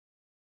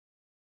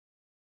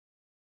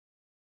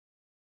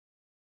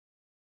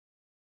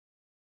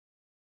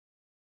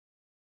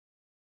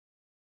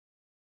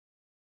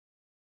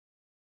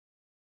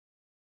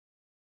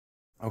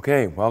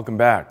Okay, welcome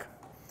back.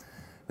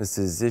 This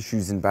is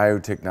Issues in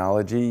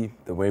Biotechnology,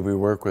 the way we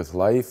work with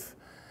life.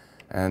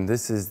 And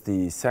this is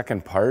the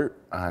second part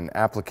on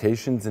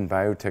applications in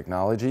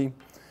biotechnology.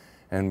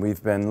 And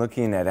we've been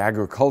looking at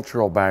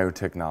agricultural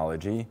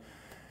biotechnology.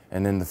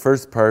 And in the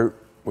first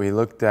part, we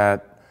looked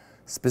at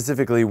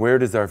specifically where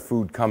does our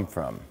food come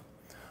from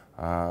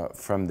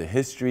the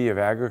history of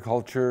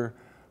agriculture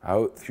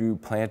out through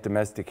plant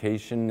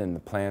domestication and the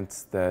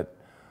plants that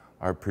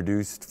are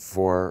produced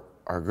for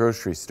our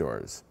grocery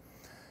stores.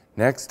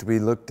 Next, we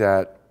looked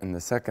at, in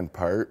the second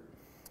part,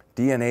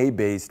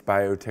 DNA-based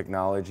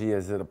biotechnology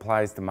as it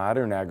applies to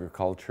modern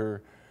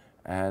agriculture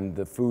and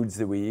the foods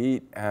that we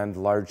eat and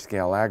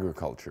large-scale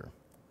agriculture.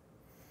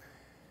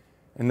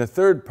 In the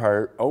third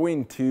part,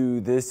 owing to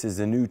this as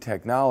a new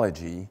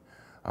technology,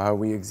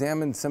 we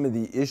examined some of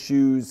the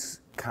issues,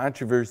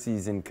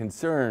 controversies, and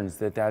concerns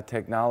that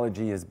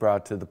technology has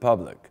brought to the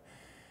public.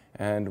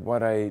 And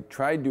what I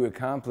tried to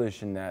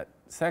accomplish in that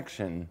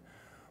section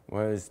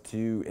was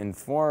to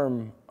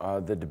inform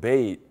the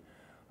debate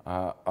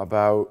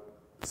about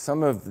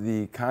some of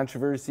the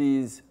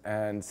controversies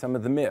and some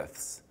of the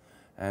myths,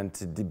 and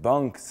to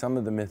debunk some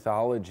of the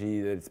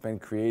mythology that's been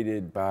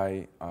created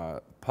by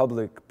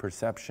public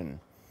perception.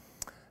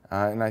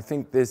 And I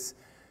think this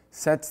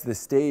sets the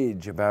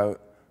stage about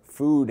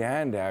food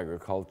and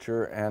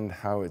agriculture and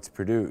how it's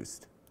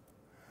produced.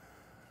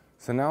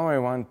 So now I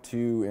want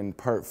to, in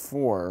part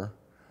 4,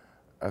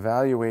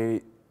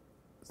 evaluate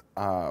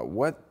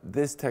what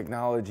this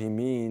technology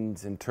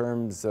means in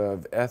terms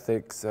of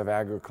ethics of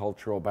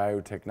agricultural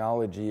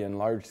biotechnology and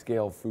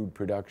large-scale food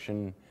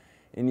production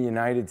in the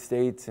United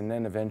States and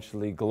then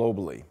eventually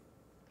globally.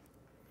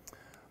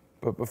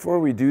 But before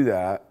we do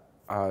that,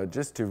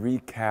 just to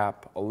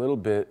recap a little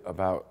bit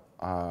about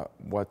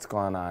what's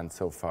gone on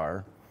so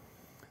far,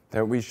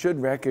 that we should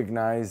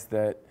recognize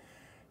that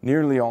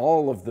nearly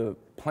all of the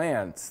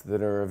plants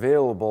that are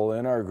available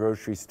in our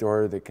grocery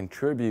store that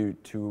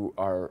contribute to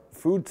our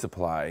food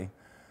supply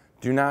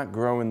do not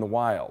grow in the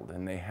wild,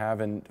 and they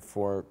haven't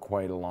for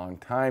quite a long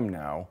time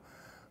now,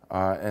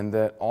 and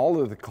that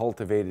all of the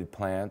cultivated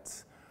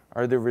plants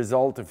are the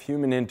result of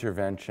human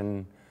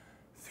intervention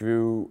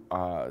through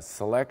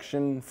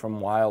selection from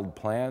wild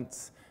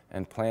plants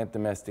and plant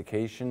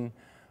domestication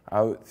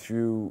out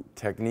through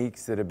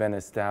techniques that have been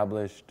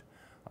established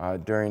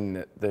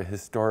during the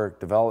historic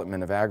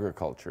development of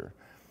agriculture.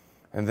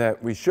 And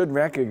that we should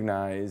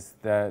recognize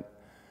that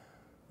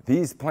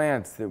these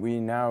plants that we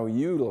now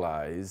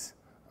utilize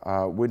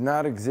would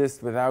not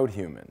exist without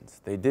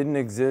humans. They didn't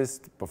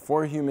exist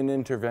before human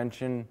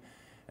intervention,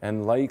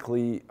 and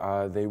likely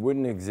they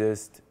wouldn't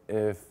exist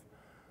if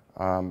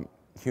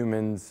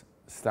humans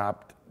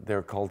stopped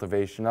their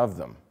cultivation of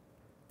them.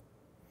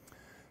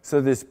 So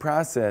this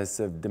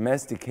process of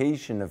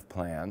domestication of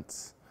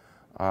plants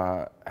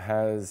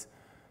has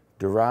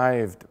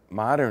derived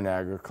modern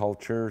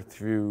agriculture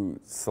through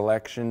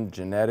selection,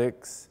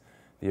 genetics,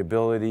 the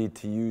ability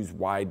to use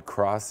wide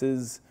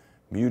crosses,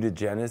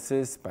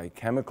 mutagenesis by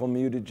chemical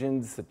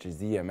mutagens such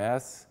as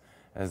EMS,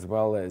 as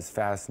well as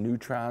fast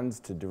neutrons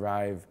to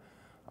derive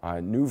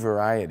new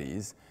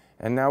varieties.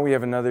 And now we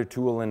have another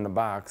tool in the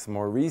box,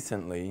 more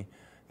recently,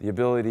 the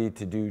ability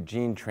to do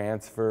gene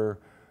transfer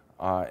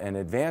and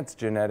advanced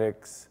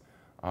genetics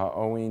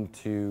owing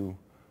to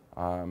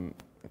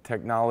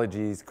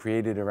technologies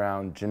created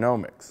around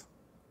genomics.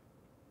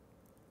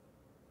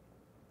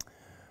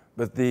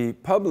 But the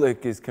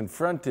public is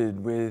confronted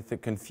with a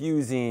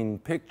confusing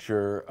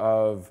picture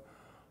of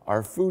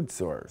our food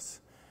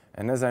source.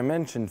 And as I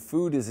mentioned,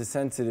 food is a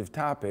sensitive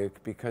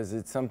topic because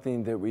it's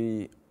something that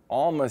we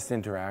all must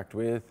interact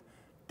with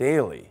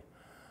daily.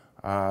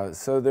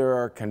 So there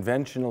are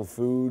conventional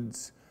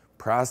foods,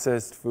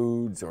 processed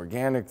foods,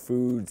 organic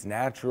foods,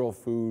 natural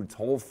foods,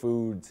 whole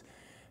foods,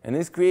 and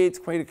this creates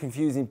quite a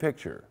confusing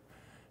picture.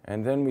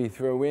 And then we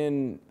throw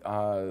in,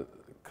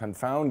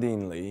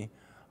 confoundingly,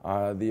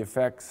 the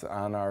effects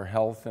on our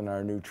health and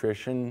our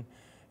nutrition,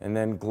 and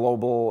then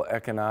global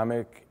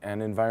economic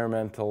and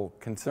environmental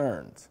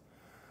concerns.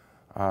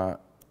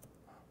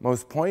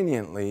 Most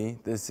poignantly,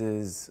 this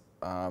is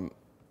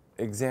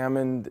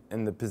examined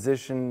in the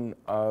position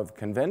of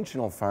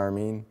conventional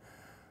farming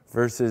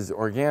versus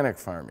organic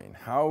farming.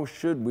 How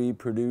should we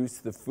produce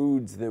the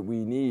foods that we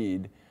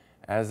need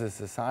as a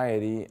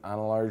society on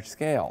a large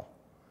scale?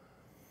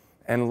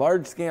 And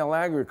large-scale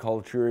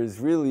agriculture is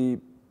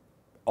really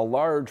a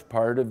large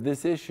part of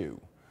this issue.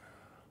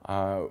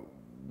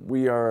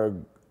 We are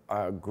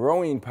a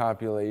growing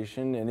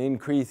population and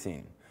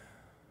increasing.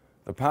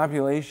 The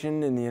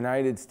population in the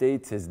United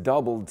States has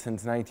doubled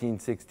since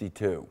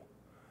 1962.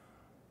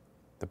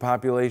 The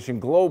population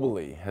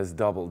globally has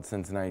doubled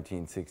since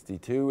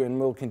 1962 and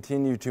will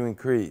continue to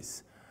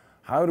increase.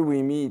 How do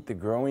we meet the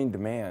growing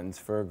demands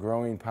for a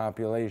growing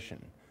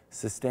population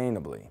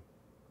sustainably?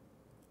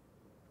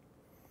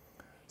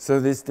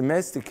 So this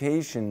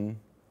domestication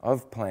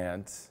of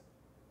plants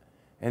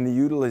and the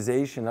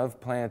utilization of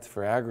plants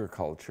for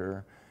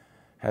agriculture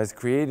has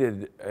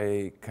created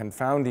a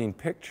confounding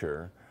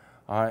picture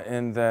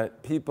in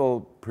that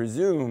people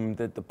presume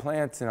that the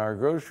plants in our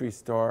grocery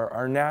store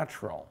are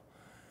natural.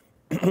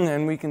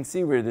 And we can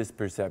see where this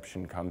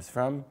perception comes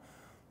from.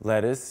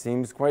 Lettuce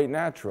seems quite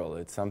natural.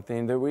 It's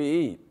something that we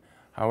eat.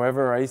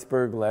 However,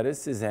 iceberg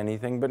lettuce is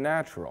anything but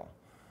natural.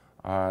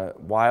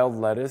 Wild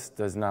lettuce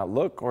does not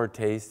look or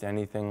taste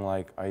anything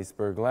like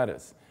iceberg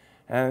lettuce.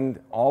 And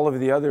all of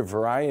the other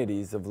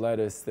varieties of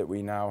lettuce that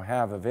we now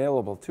have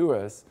available to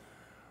us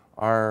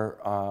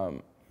are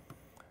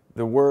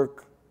the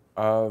work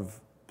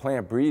of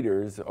plant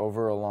breeders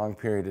over a long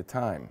period of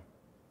time.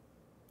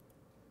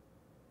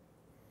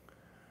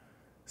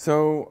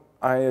 So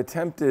I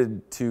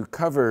attempted to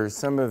cover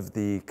some of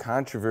the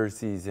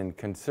controversies and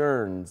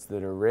concerns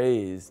that are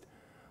raised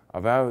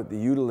about the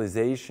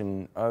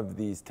utilization of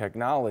these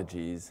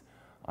technologies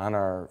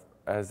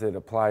as it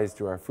applies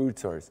to our food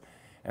source.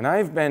 And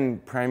I've been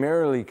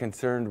primarily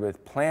concerned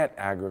with plant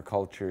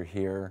agriculture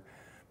here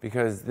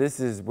because this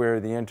is where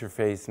the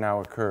interface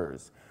now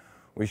occurs.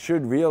 We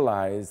should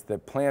realize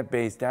that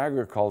plant-based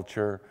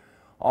agriculture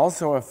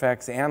also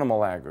affects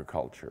animal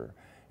agriculture,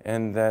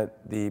 and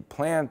that the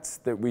plants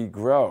that we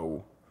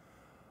grow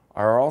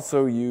are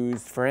also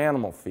used for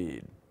animal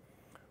feed.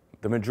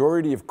 The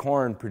majority of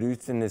corn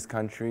produced in this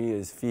country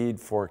is feed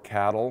for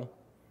cattle,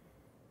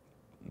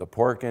 the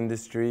pork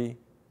industry,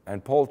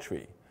 and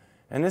poultry.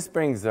 And this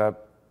brings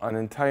up an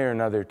entire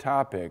another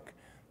topic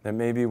that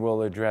maybe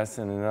we'll address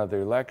in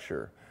another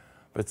lecture.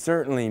 But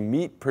certainly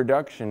meat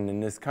production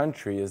in this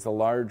country is a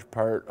large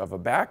part of a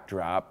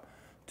backdrop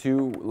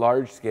to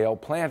large-scale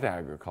plant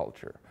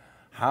agriculture.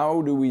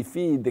 How do we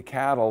feed the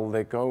cattle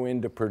that go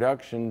into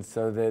production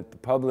so that the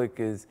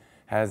public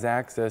has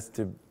access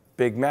to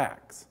Big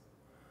Macs?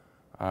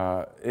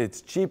 It's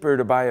cheaper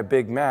to buy a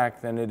Big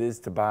Mac than it is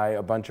to buy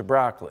a bunch of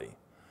broccoli.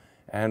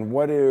 And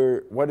what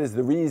is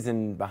the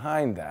reason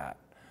behind that?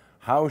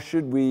 How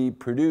should we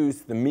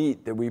produce the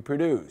meat that we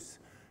produce?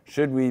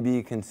 Should we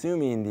be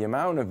consuming the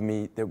amount of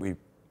meat that we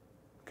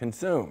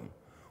consume?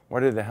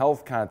 What are the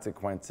health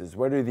consequences?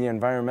 What are the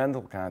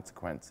environmental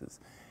consequences?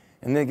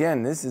 And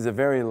again, this is a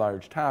very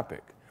large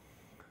topic.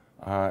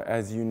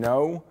 As you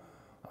know,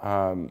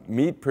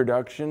 meat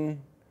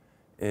production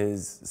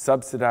is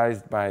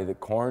subsidized by the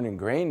corn and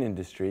grain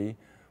industry,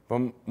 but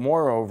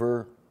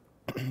moreover,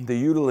 the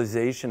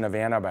utilization of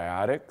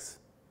antibiotics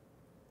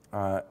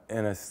on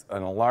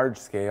a large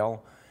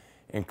scale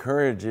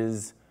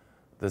encourages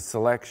the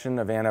selection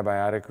of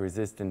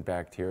antibiotic-resistant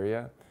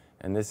bacteria,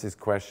 and this is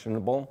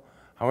questionable.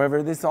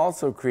 However, this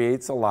also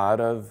creates a lot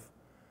of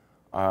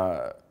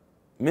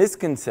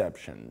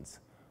misconceptions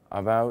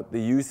about the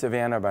use of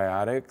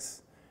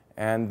antibiotics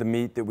and the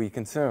meat that we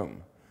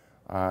consume.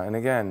 And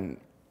again,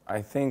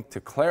 I think to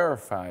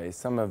clarify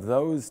some of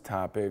those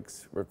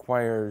topics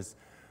requires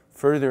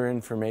further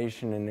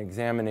information and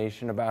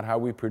examination about how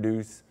we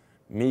produce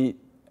meat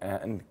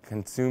and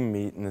consume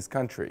meat in this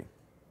country.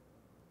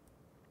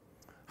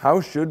 How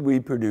should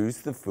we produce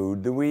the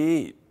food that we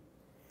eat?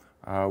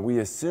 We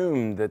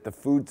assume that the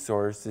food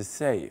source is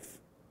safe.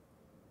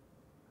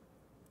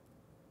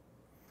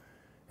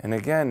 And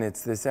again,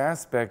 it's this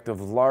aspect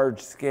of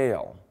large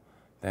scale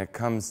that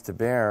comes to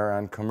bear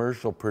on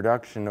commercial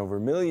production over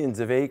millions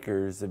of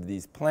acres of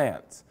these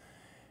plants.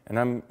 And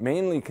I'm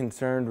mainly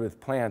concerned with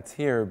plants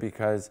here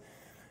because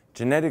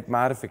genetic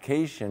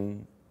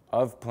modification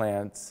of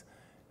plants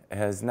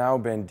has now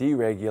been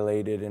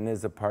deregulated and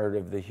is a part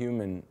of the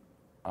human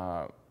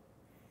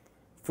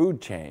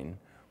food chain,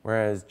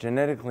 whereas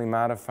genetically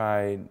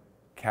modified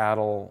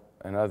cattle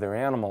and other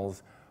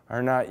animals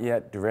are not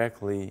yet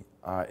directly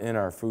in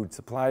our food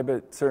supply,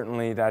 but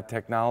certainly that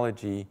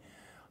technology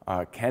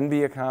can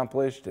be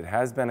accomplished. It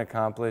has been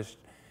accomplished.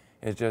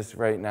 It just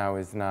right now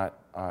is not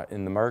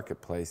in the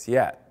marketplace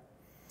yet.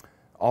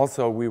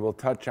 Also, we will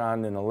touch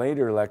on in a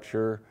later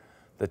lecture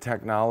the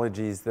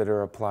technologies that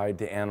are applied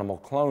to animal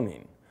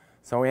cloning.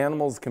 So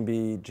animals can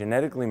be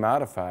genetically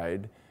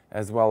modified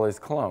as well as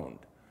cloned.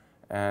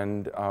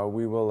 And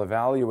we will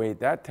evaluate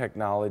that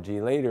technology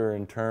later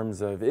in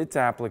terms of its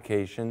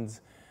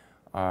applications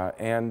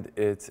and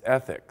its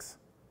ethics.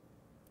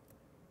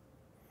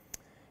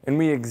 And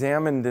we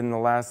examined in the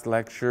last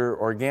lecture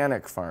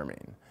organic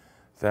farming,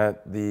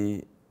 that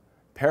the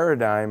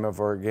paradigm of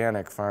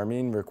organic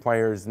farming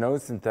requires no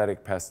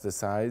synthetic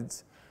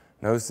pesticides,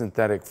 no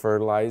synthetic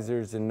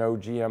fertilizers, and no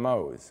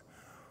GMOs.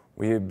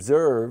 We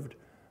observed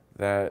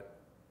that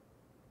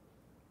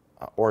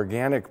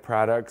organic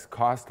products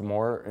cost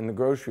more in the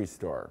grocery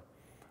store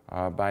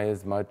by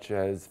as much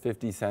as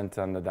 50 cents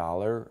on the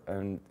dollar,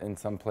 and in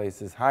some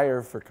places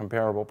higher for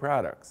comparable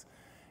products.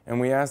 And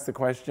we asked the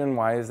question,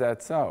 why is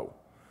that so?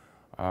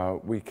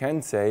 We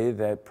can say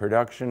that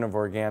production of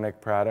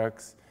organic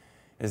products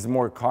is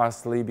more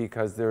costly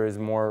because there is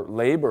more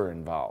labor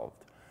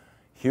involved.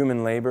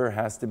 Human labor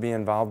has to be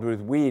involved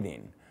with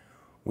weeding.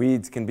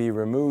 Weeds can be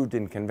removed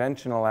in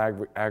conventional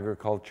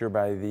agriculture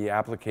by the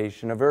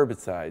application of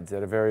herbicides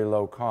at a very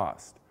low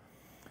cost.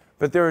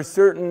 But there are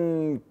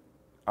certain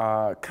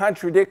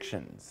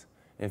contradictions,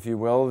 if you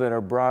will, that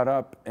are brought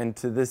up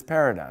into this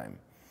paradigm.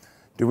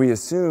 Do we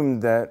assume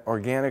that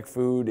organic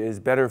food is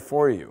better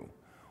for you,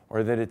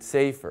 or that it's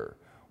safer,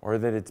 or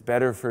that it's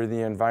better for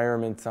the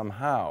environment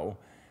somehow,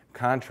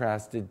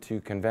 contrasted to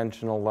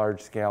conventional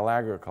large-scale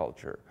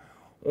agriculture?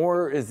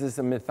 Or is this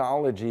a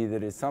mythology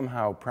that is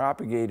somehow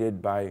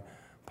propagated by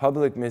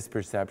public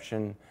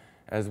misperception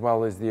as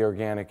well as the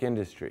organic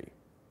industry?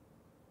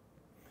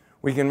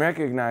 We can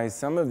recognize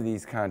some of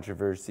these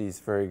controversies,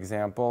 for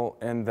example,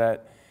 in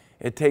that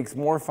it takes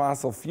more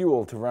fossil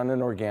fuel to run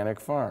an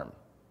organic farm.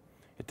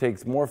 It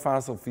takes more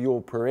fossil fuel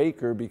per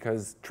acre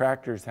because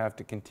tractors have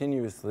to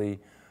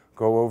continuously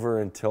go over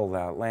and till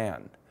that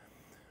land.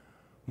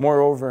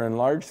 Moreover, in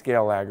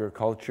large-scale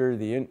agriculture,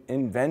 the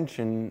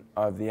invention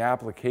of the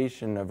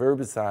application of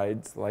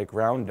herbicides like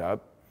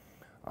Roundup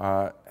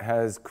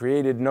has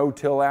created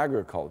no-till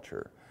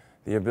agriculture,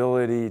 the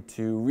ability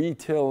to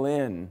re-till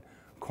in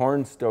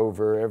corn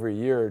stover every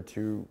year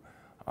to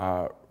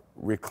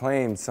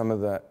reclaim some of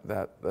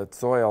that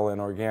soil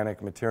and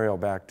organic material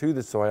back to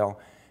the soil,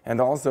 and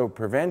also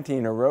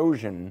preventing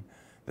erosion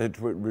that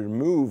would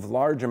remove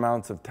large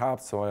amounts of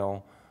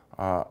topsoil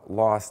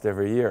lost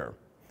every year.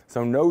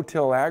 So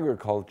no-till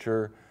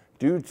agriculture,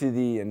 due to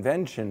the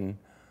invention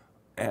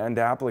and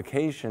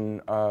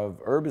application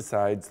of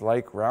herbicides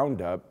like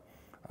Roundup,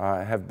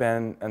 have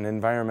been an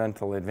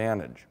environmental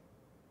advantage.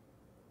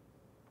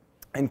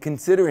 And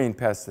considering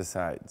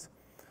pesticides,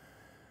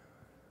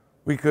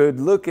 we could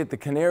look at the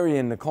canary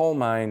in the coal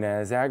mine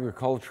as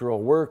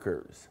agricultural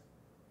workers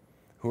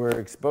who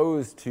are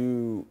exposed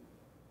to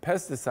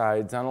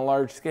pesticides on a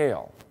large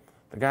scale.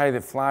 The guy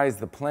that flies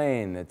the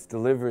plane that's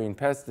delivering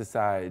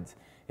pesticides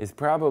is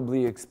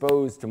probably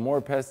exposed to more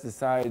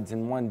pesticides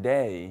in one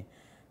day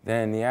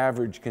than the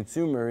average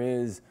consumer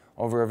is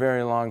over a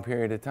very long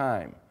period of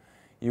time.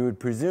 You would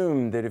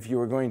presume that if you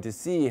were going to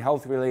see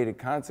health-related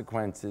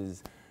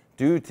consequences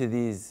due to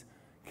these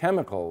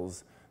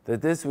chemicals,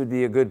 that this would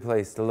be a good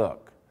place to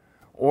look.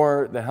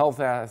 Or the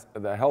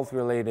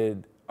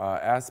health-related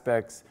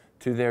aspects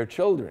to their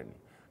children,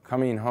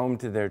 coming home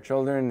to their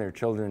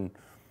children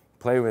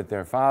play with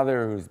their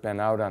father who's been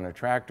out on a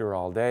tractor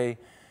all day.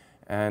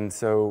 And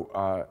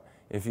so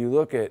if you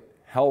look at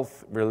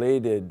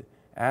health-related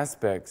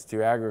aspects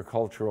to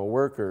agricultural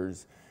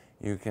workers,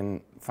 you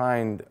can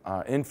find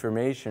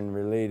information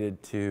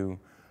related to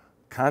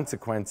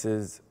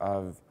consequences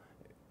of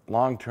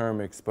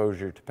long-term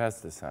exposure to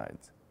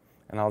pesticides.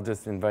 And I'll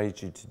just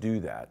invite you to do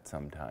that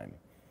sometime.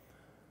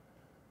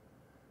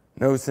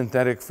 No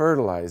synthetic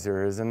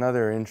fertilizer is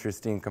another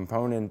interesting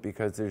component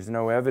because there's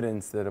no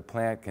evidence that a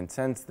plant can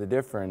sense the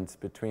difference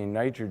between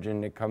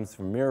nitrogen that comes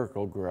from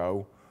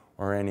Miracle-Gro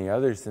or any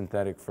other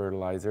synthetic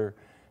fertilizer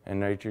and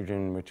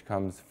nitrogen which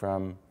comes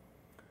from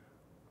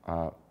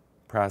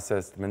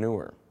processed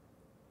manure.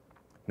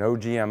 No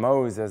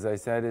GMOs, as I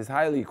said, is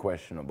highly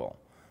questionable.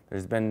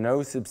 There's been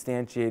no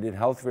substantiated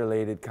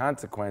health-related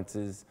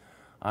consequences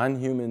on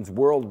humans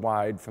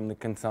worldwide from the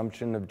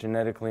consumption of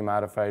genetically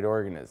modified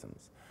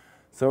organisms.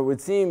 So it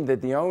would seem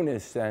that the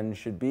onus then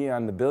should be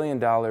on the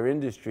billion-dollar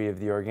industry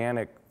of the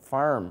organic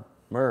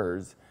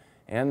farmers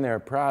and their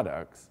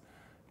products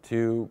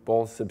to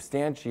both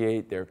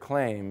substantiate their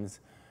claims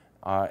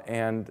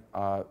and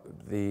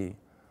the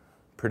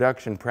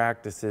production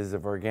practices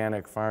of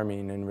organic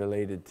farming and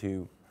related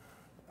to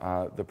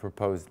the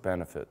proposed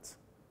benefits.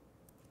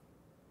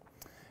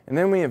 And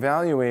then we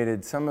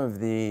evaluated some of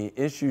the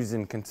issues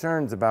and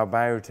concerns about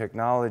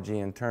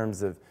biotechnology in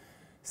terms of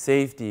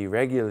safety,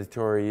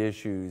 regulatory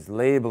issues,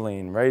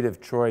 labeling, right of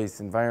choice,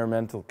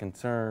 environmental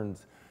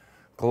concerns,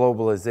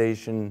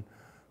 globalization,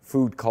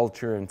 food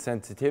culture and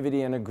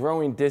sensitivity, and a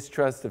growing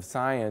distrust of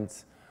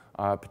science,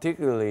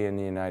 particularly in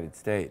the United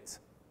States.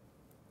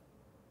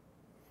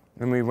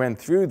 And we went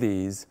through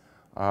these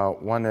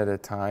one at a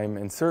time,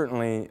 and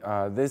certainly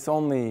this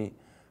only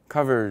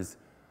covers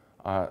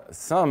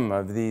some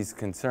of these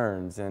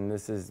concerns, and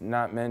this is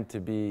not meant to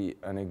be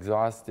an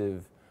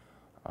exhaustive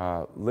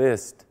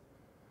list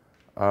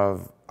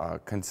of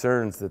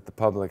concerns that the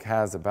public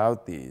has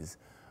about these,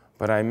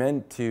 but I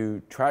meant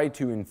to try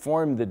to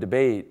inform the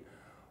debate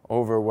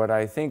over what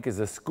I think is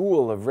a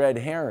school of red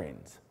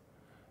herrings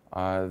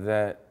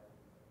that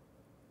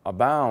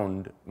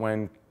abound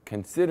when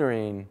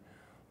considering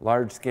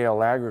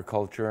large-scale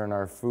agriculture and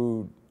our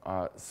food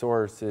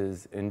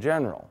sources in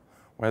general,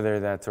 whether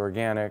that's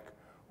organic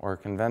or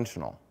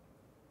conventional.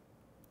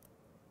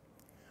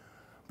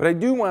 But I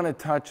do want to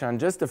touch on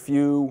just a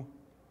few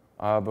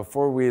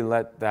before we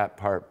let that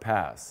part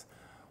pass.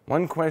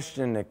 One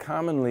question that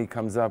commonly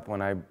comes up when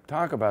I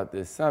talk about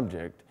this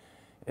subject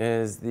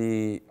is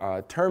the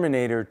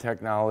Terminator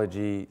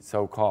technology,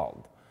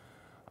 so-called.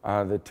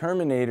 The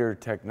Terminator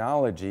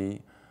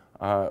technology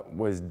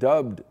was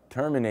dubbed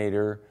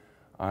Terminator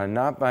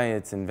not by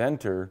its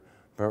inventor,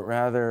 but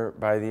rather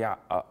by the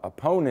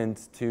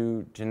opponents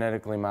to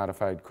genetically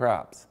modified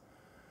crops.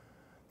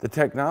 The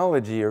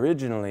technology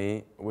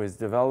originally was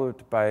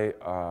developed by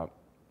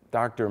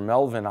Dr.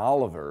 Melvin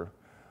Oliver,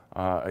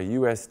 a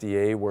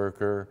USDA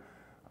worker,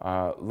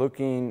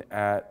 looking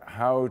at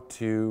how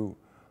to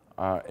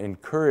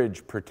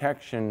encourage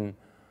protection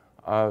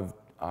of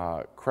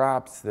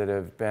crops that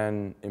have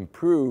been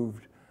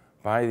improved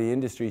by the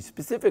industry,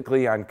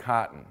 specifically on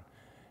cotton.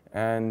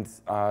 And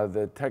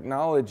the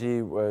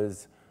technology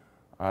was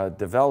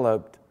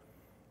developed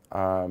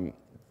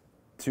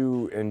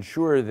to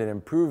ensure that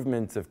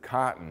improvements of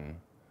cotton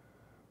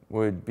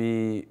would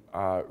be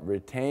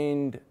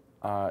retained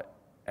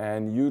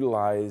and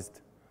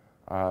utilized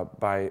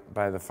by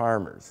the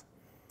farmers.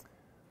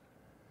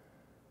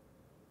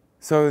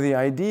 So the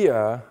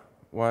idea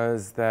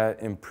was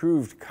that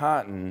improved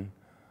cotton,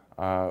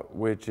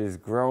 which is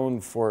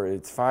grown for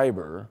its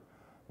fiber,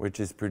 which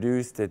is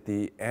produced at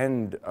the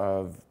end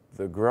of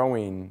the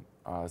growing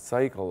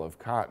cycle of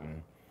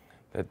cotton,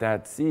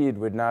 that seed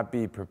would not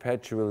be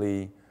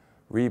perpetually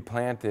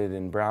replanted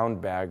and brown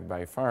bagged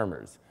by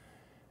farmers.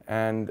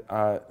 And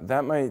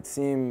that might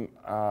seem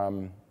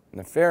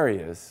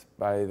nefarious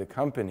by the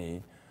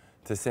company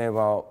to say,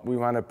 well, we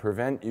want to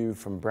prevent you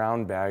from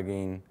brown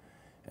bagging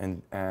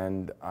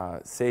and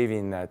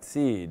saving that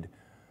seed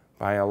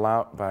by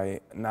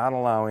not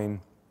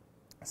allowing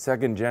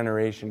second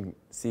generation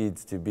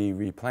seeds to be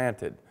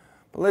replanted.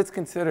 But let's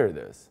consider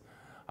this.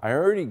 I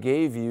already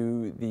gave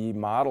you the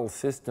model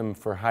system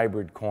for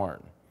hybrid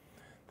corn.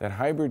 That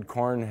hybrid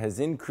corn has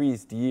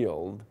increased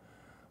yield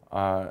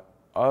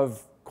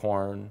of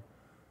corn,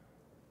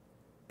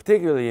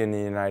 particularly in the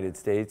United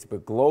States,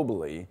 but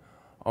globally,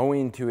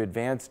 owing to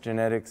advanced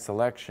genetic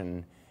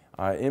selection,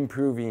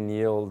 improving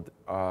yield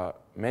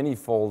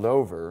many-fold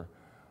over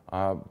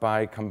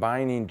by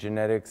combining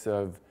genetics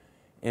of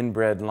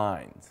inbred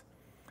lines.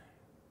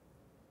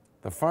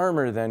 The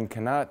farmer then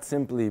cannot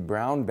simply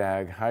brown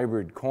bag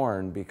hybrid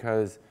corn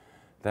because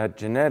that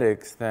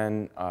genetics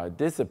then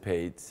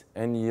dissipates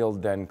and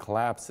yield then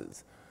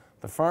collapses.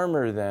 The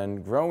farmer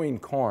then, growing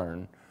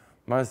corn,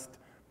 must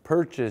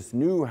purchase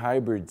new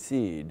hybrid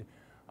seed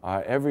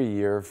every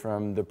year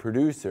from the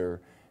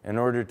producer in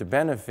order to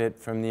benefit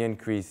from the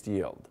increased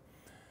yield.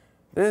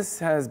 This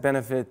has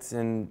benefits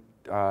in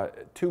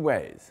two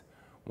ways.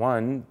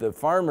 One, the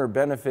farmer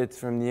benefits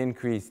from the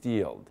increased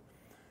yield.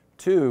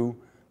 Two,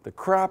 the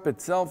crop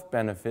itself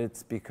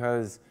benefits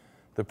because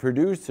the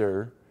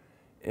producer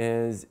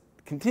is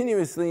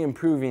continuously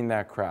improving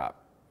that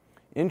crop,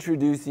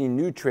 introducing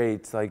new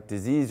traits like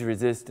disease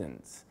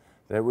resistance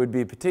that would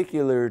be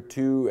particular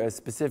to a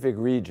specific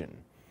region.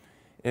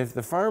 If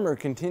the farmer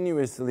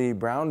continuously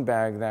brown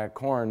bagged that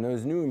corn,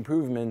 those new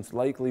improvements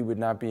likely would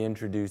not be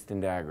introduced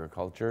into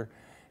agriculture,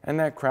 and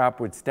that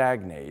crop would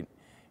stagnate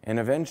and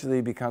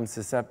eventually become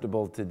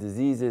susceptible to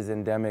diseases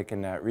endemic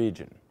in that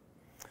region.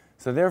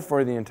 So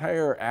therefore, the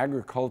entire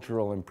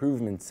agricultural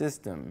improvement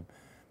system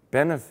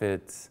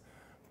benefits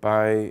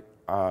by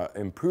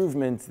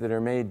improvements that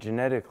are made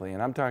genetically,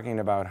 and I'm talking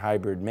about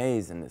hybrid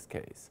maize in this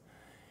case.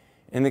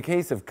 In the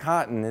case of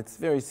cotton, it's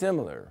very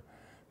similar.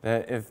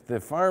 That if the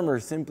farmer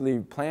simply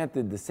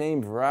planted the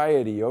same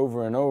variety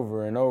over and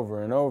over and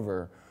over and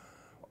over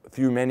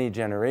through many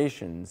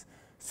generations,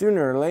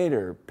 sooner or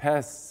later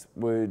pests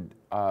would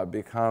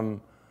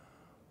become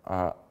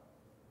a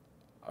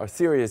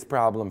serious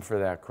problem for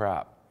that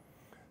crop.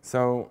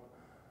 So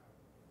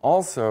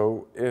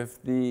also,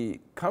 if the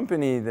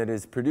company that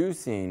is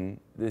producing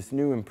this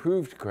new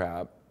improved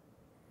crop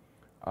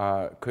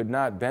could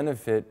not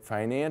benefit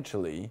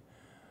financially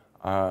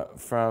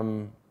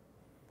from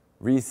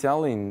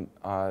reselling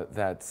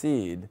that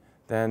seed,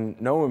 then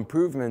no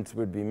improvements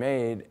would be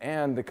made,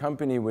 and the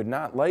company would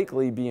not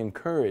likely be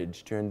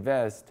encouraged to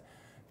invest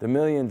the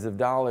millions of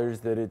dollars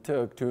that it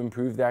took to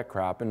improve that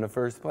crop in the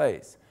first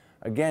place.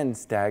 Again,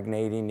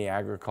 stagnating the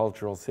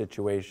agricultural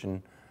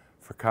situation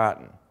for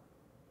cotton.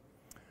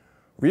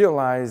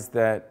 Realize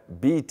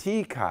that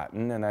BT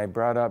cotton, and I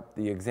brought up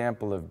the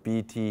example of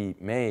BT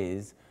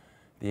maize,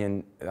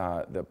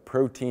 the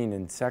protein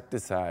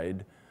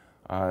insecticide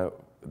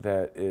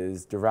that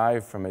is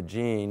derived from a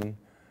gene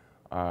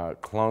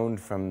cloned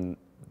from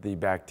the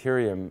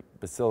bacterium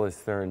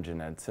Bacillus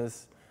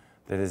thuringiensis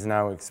that is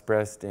now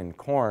expressed in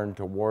corn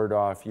to ward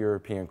off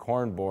European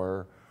corn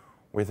borer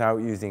without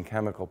using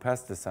chemical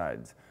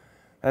pesticides.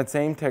 That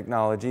same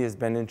technology has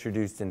been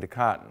introduced into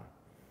cotton.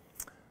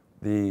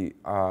 The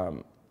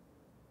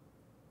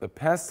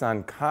pests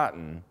on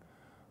cotton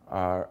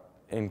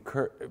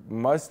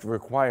must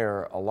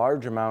require a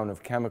large amount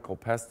of chemical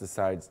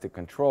pesticides to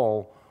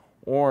control,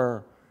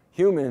 or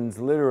humans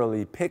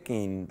literally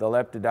picking the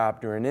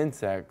lepidopteran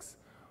insects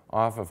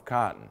off of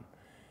cotton.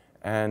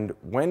 And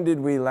when did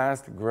we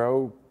last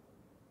grow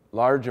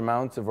large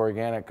amounts of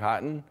organic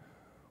cotton?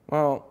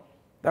 Well,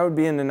 that would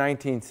be in the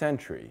 19th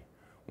century,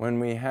 when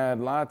we had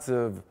lots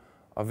of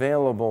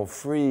available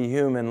free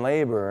human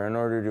labor in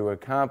order to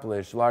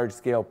accomplish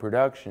large-scale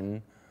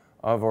production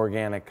of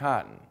organic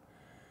cotton.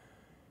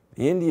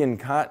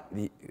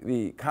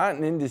 The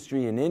cotton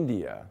industry in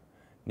India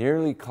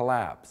nearly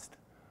collapsed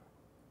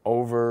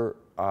over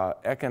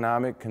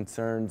economic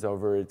concerns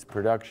over its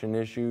production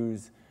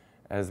issues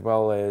as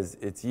well as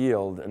its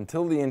yield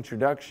until the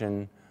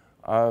introduction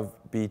of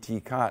BT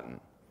cotton.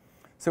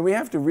 So we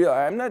have to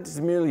realize, I'm not just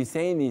merely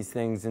saying these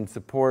things in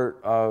support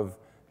of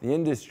the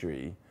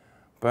industry,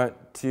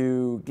 but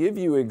to give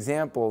you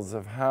examples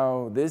of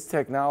how this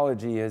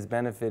technology has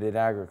benefited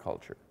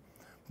agriculture.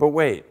 But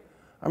wait,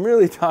 I'm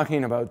really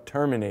talking about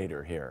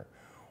Terminator here.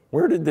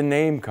 Where did the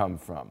name come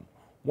from?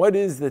 What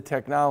is the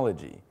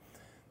technology?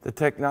 The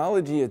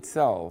technology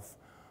itself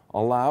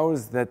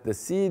allows that the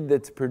seed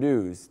that's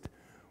produced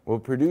will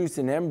produce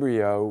an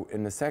embryo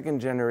in the second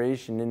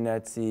generation in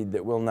that seed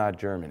that will not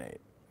germinate.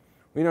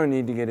 We don't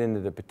need to get into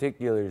the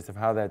particulars of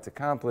how that's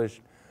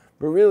accomplished,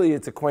 but really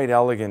it's a quite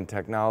elegant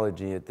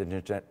technology at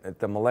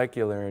the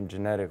molecular and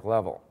genetic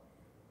level.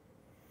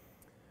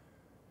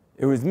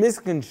 It was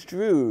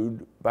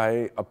misconstrued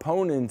by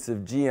opponents of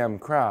GM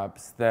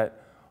crops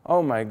that,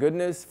 oh my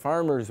goodness,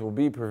 farmers will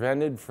be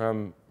prevented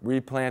from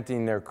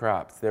replanting their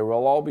crops. They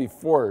will all be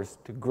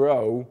forced to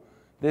grow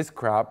this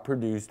crop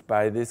produced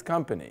by this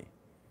company.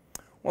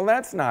 Well,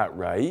 that's not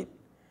right.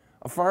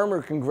 A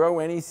farmer can grow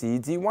any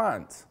seeds he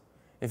wants.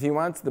 If he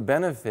wants the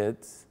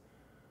benefits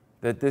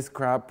that this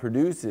crop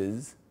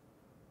produces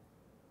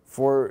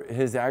for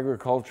his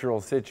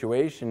agricultural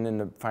situation and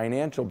the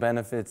financial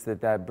benefits that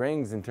that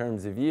brings in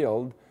terms of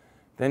yield,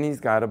 then he's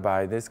got to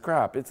buy this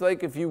crop. It's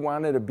like if you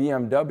wanted a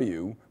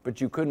BMW, but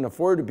you couldn't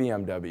afford a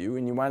BMW,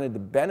 and you wanted the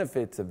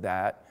benefits of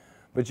that,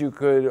 but you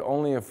could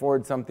only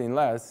afford something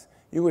less,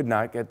 you would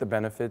not get the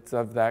benefits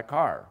of that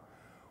car.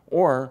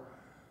 Or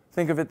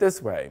think of it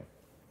this way,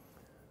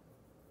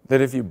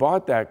 that if you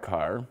bought that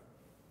car,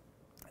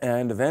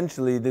 and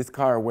eventually this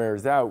car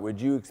wears out, would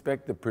you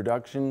expect the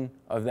production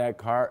of that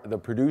car, the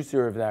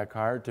producer of that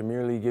car, to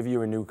merely give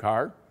you a new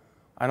car?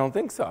 I don't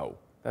think so.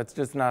 That's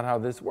just not how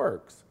this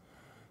works.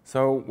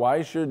 So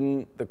why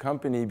shouldn't the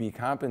company be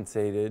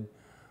compensated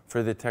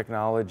for the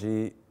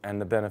technology and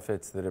the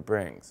benefits that it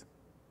brings?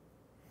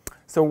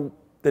 So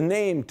the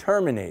name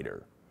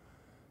Terminator,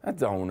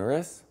 that's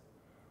onerous.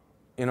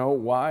 You know,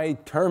 why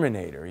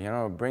Terminator? You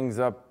know, it brings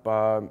up,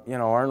 you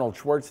know, Arnold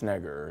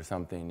Schwarzenegger or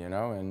something, you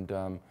know,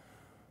 and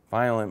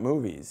violent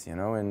movies, you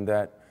know, and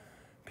that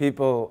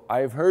people,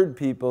 I've heard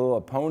people,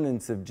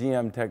 opponents of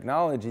GM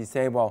technology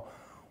say, well,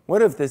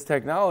 what if this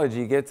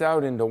technology gets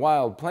out into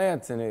wild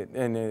plants and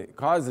it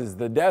causes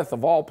the death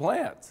of all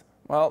plants?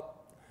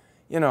 Well,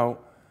 you know,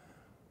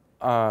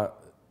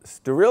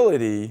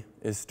 sterility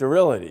is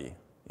sterility,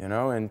 you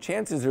know, and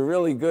chances are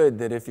really good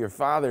that if your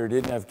father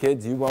didn't have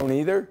kids, you won't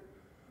either,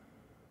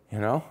 you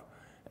know.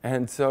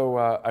 And so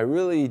I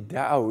really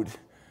doubt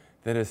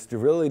that a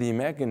sterility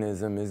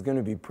mechanism is going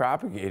to be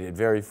propagated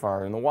very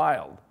far in the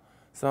wild.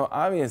 So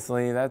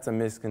obviously that's a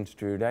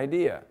misconstrued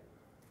idea.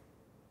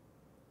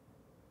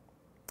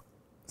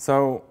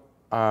 So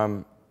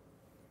the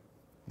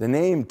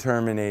name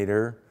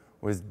Terminator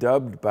was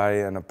dubbed by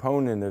an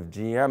opponent of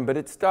GM, but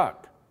it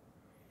stuck.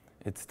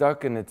 It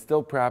stuck and it's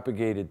still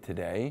propagated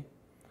today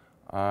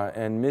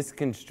and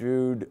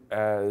misconstrued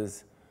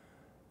as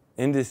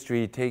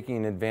industry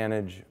taking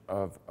advantage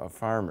of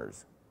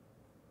farmers.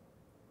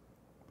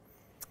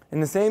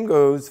 And the same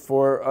goes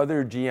for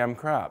other GM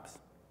crops.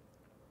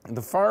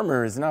 The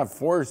farmer is not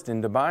forced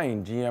into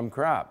buying GM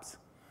crops.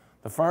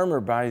 The farmer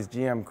buys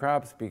GM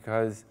crops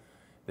because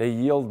they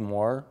yield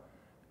more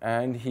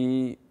and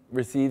he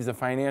receives a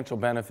financial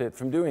benefit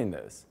from doing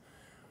this.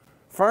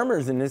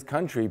 Farmers in this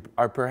country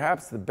are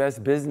perhaps the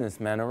best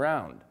businessmen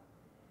around.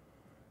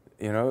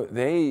 You know,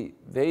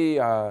 they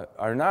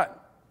are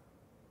not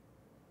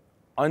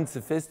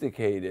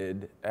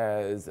unsophisticated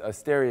as a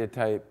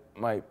stereotype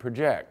might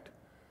project.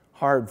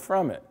 Hard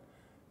from it.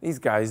 These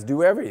guys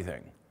do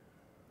everything.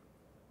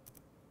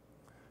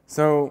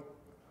 So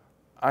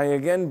I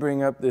again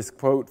bring up this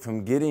quote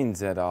from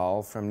Giddings et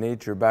al. From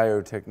Nature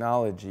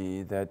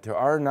Biotechnology that to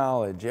our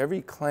knowledge,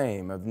 every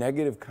claim of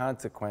negative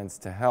consequence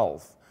to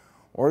health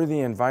or the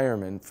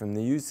environment from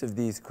the use of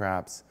these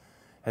crops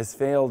has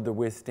failed to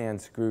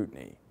withstand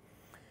scrutiny.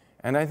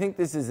 And I think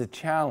this is a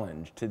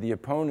challenge to the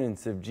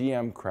opponents of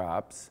GM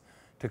crops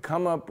to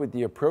come up with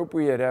the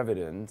appropriate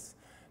evidence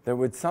that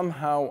would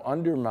somehow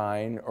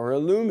undermine or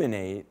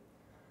illuminate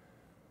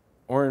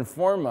or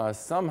inform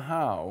us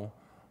somehow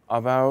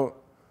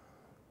about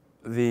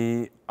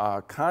the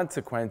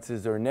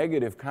consequences or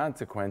negative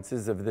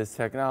consequences of this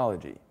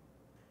technology.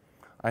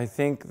 I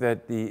think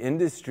that the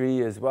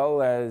industry, as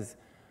well as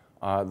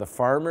the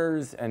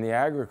farmers and the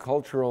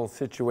agricultural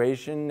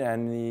situation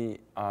and the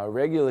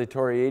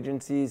regulatory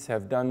agencies,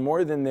 have done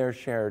more than their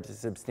share to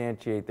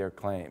substantiate their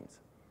claims.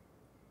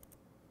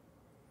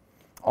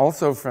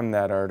 Also from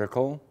that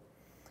article,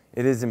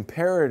 it is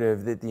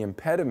imperative that the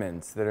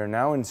impediments that are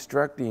now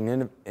obstructing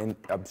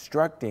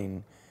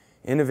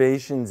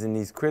innovations in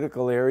these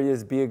critical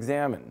areas be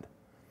examined,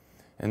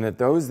 and that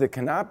those that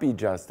cannot be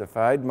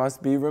justified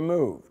must be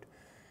removed.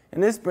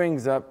 And this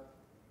brings up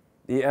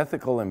the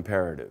ethical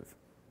imperative.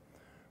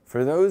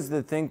 For those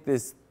that think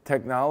this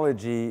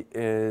technology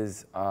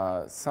is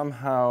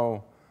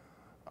somehow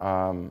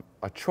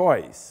a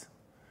choice,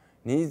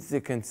 needs to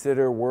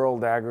consider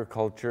world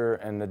agriculture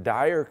and the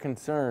dire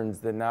concerns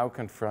that now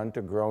confront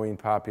a growing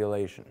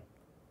population.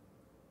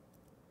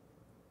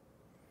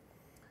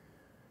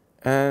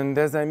 And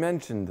as I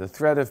mentioned, the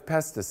threat of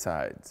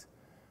pesticides.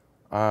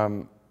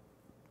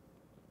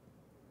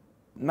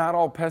 not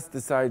all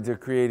pesticides are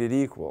created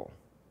equal.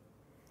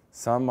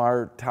 Some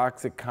are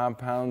toxic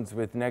compounds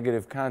with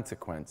negative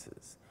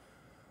consequences.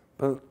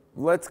 But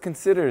let's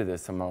consider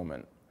this a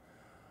moment.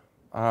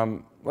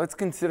 Let's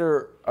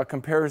consider a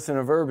comparison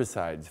of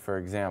herbicides, for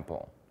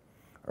example.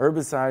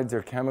 Herbicides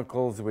are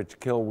chemicals which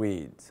kill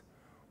weeds.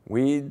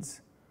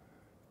 Weeds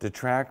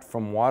detract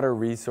from water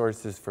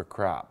resources for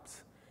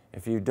crops.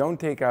 If you don't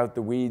take out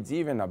the weeds,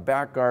 even a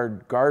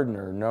backyard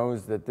gardener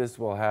knows that this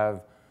will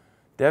have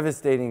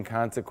devastating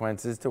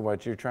consequences to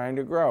what you're trying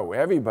to grow.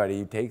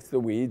 Everybody takes the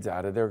weeds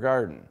out of their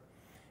garden.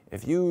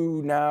 If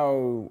you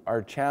now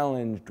are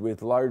challenged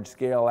with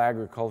large-scale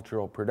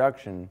agricultural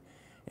production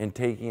in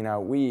taking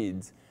out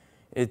weeds,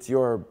 it's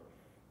your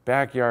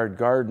backyard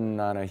garden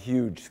on a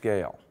huge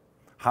scale.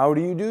 How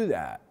do you do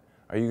that?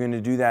 Are you going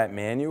to do that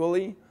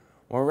manually?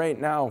 Well, right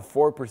now,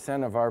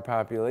 4% of our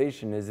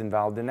population is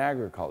involved in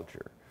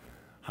agriculture.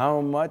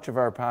 How much of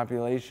our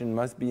population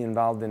must be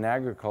involved in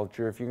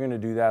agriculture if you're going to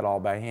do that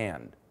all by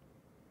hand?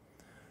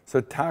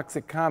 So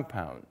toxic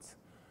compounds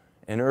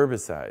and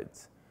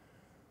herbicides.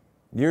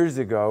 Years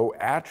ago,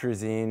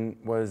 atrazine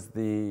was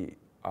the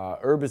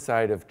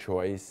herbicide of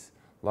choice,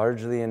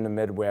 largely in the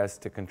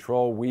Midwest, to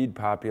control weed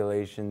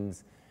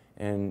populations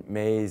in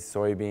maize,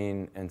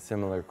 soybean, and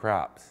similar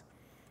crops.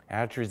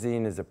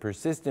 Atrazine is a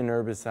persistent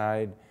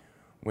herbicide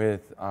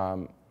with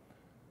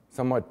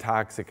somewhat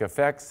toxic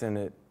effects, and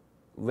it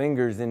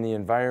lingers in the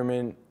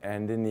environment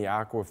and in the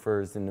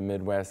aquifers in the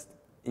Midwest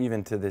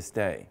even to this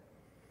day.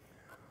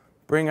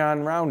 Bring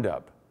on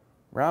Roundup.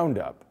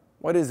 Roundup.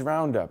 What is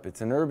Roundup?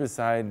 It's an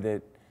herbicide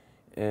that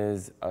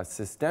is a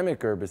systemic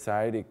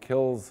herbicide. It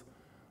kills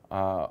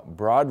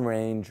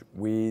broad-range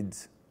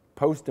weeds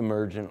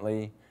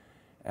post-emergently.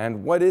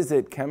 And what is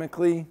it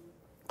chemically?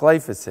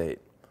 Glyphosate.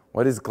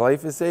 What is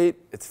glyphosate?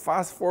 It's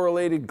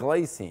phosphorylated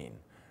glycine.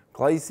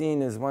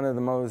 Glycine is one of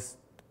the most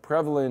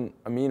prevalent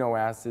amino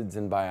acids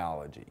in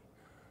biology.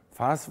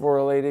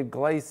 Phosphorylated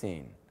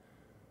glycine.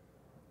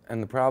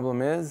 And the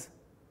problem is,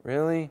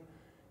 really,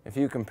 if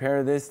you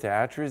compare this to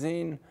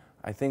atrazine,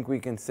 I think we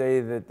can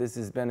say that this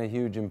has been a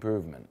huge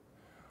improvement.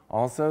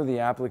 Also, the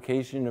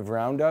application of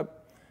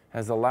Roundup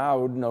has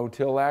allowed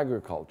no-till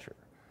agriculture,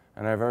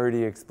 and I've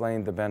already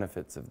explained the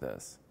benefits of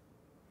this.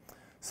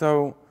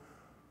 So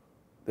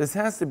this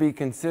has to be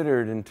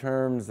considered in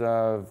terms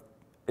of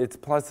its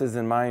pluses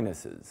and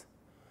minuses,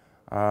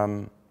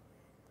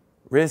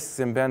 risks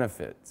and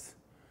benefits.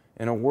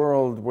 In a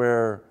world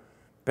where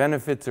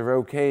benefits are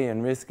okay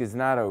and risk is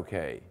not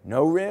okay.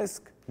 No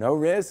risk? No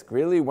risk?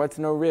 Really? What's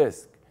no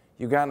risk?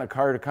 You got in a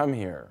car to come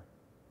here.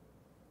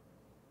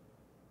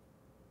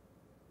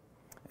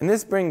 And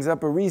this brings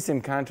up a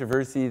recent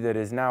controversy that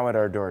is now at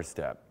our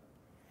doorstep.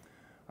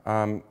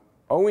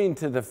 Owing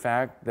to the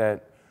fact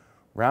that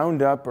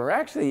Roundup, or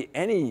actually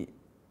any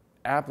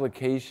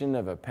application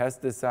of a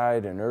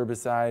pesticide, an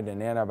herbicide,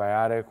 an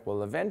antibiotic,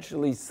 will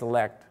eventually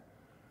select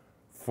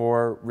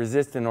for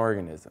resistant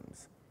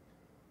organisms.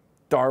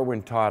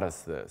 Darwin taught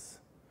us this.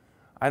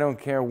 I don't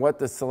care what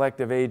the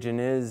selective agent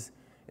is,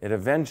 it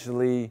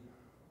eventually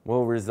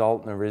will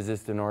result in a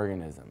resistant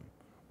organism,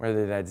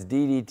 whether that's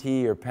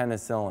DDT or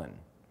penicillin.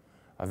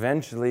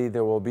 Eventually,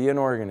 there will be an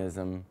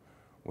organism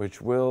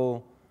which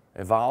will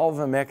evolve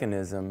a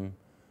mechanism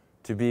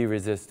to be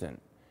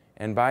resistant.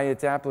 And by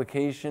its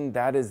application,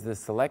 that is the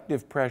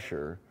selective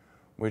pressure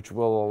which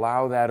will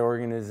allow that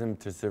organism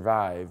to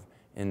survive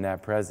in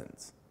that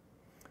presence.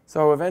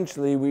 So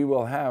eventually, we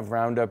will have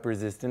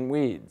Roundup-resistant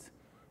weeds.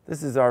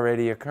 This is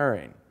already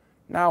occurring.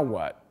 Now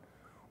what?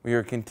 We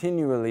are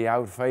continually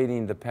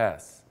outfighting the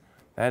pests.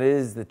 That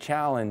is the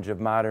challenge of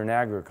modern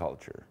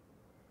agriculture.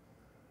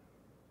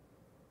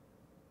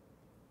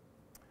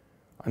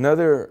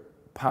 Another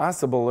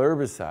possible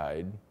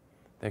herbicide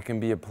that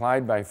can be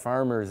applied by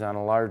farmers on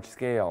a large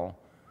scale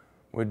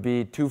would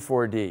be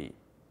 2,4-D,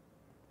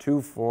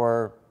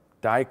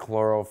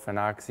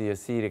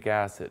 2,4-dichlorophenoxyacetic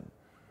acid,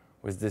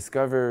 was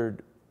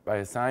discovered by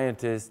a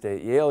scientist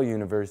at Yale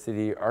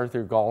University,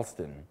 Arthur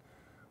Galston,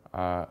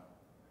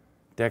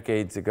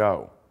 decades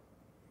ago.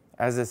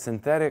 As a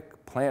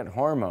synthetic plant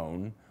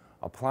hormone,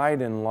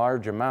 applied in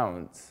large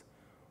amounts,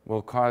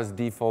 will cause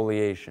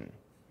defoliation.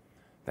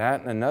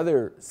 That and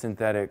another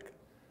synthetic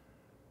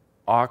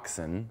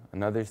auxin,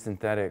 another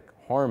synthetic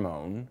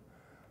hormone,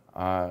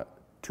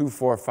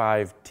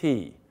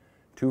 2,4,5-T,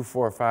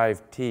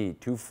 2,4,5-T,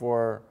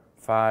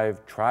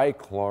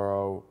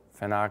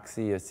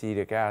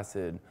 2,4,5-trichlorophenoxyacetic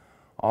acid,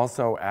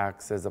 also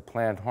acts as a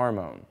plant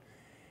hormone.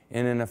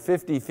 And in a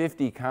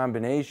 50-50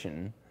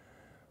 combination,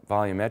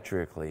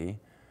 volumetrically,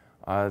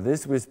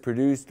 this was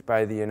produced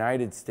by the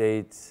United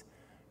States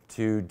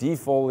to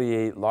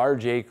defoliate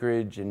large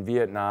acreage in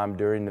Vietnam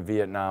during the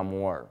Vietnam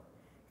War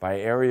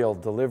by aerial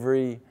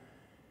delivery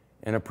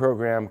in a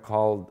program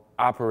called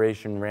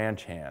Operation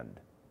Ranch Hand.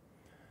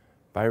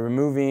 By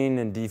removing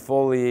and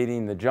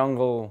defoliating the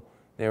jungle,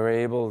 they were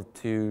able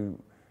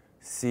to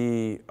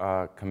see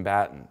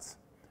combatants.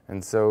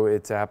 And so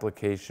its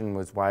application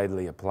was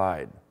widely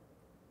applied.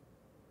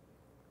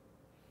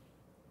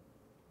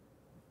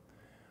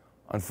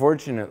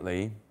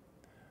 Unfortunately,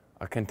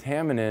 a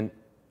contaminant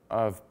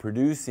of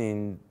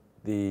producing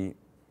the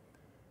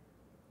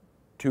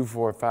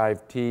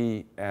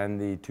 2,4,5-T and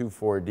the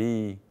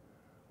 2,4-D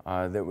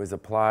that was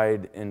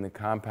applied in the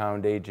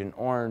compound Agent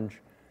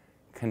Orange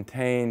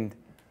contained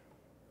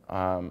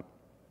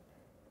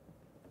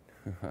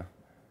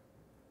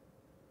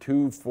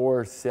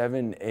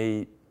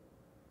 2,4,7,8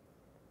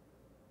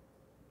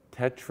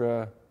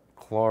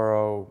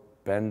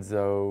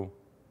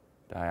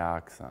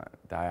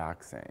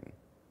 tetrachlorobenzodioxane.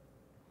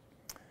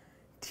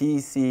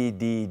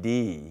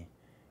 TCDD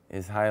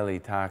is highly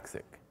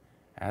toxic.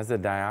 As a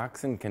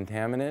dioxin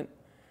contaminant,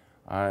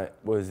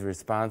 was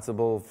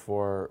responsible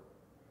for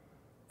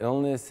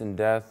illness and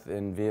death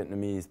in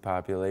Vietnamese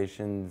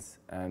populations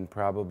and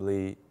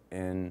probably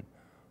in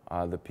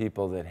the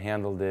people that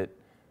handled it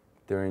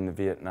during the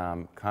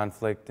Vietnam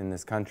conflict in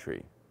this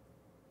country.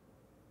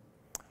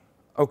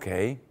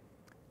 Okay,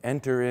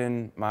 enter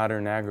in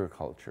modern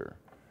agriculture.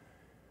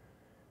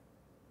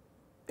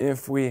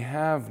 If we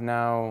have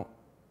now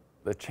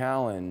the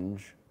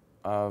challenge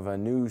of a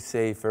new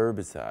safe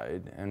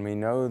herbicide, and we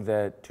know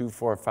that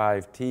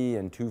 2,4,5-T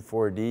and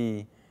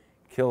 2,4-D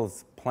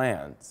kills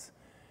plants,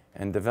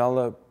 and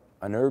develop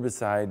an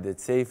herbicide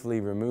that safely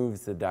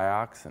removes the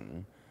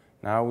dioxin,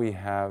 now we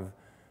have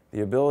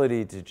the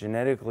ability to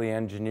genetically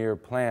engineer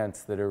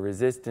plants that are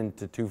resistant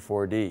to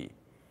 2,4-D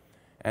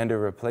and a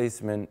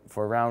replacement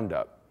for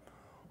Roundup.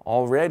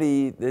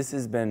 Already, this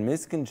has been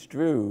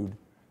misconstrued.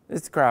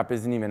 This crop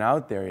isn't even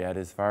out there yet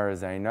as far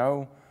as I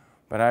know,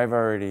 but I've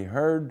already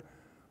heard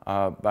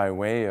by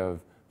way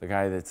of the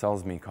guy that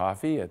sells me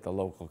coffee at the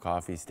local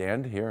coffee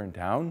stand here in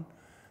town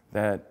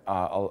that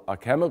a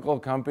chemical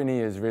company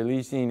is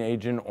releasing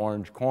Agent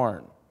Orange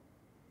corn.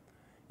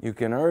 You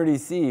can already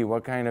see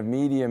what kind of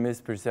media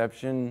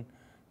misperception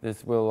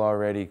this will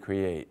already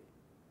create.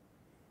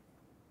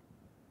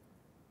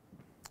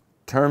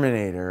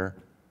 Terminator,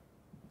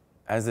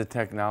 as a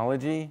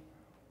technology,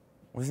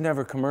 was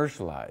never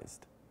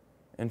commercialized.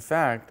 In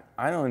fact,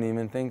 I don't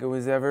even think it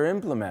was ever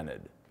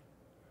implemented.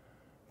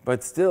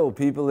 But still,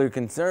 people are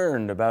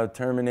concerned about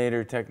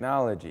Terminator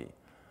technology.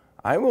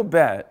 I will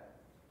bet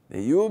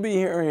that you will be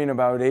hearing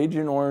about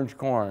Agent Orange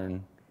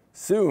corn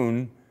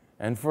soon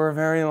and for a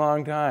very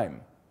long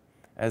time,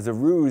 as a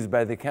ruse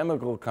by the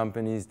chemical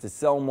companies to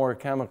sell more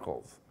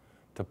chemicals,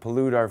 to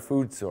pollute our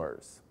food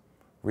source.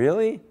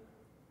 Really?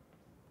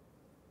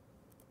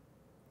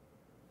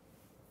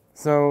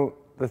 So,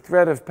 the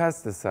threat of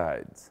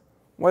pesticides,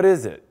 what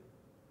is it?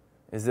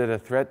 Is it a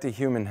threat to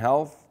human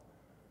health?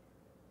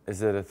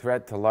 Is it a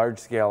threat to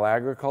large-scale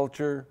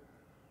agriculture?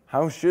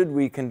 How should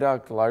we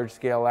conduct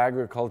large-scale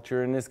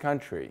agriculture in this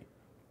country,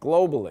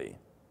 globally?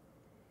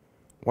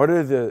 What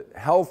are the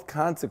health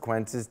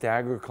consequences to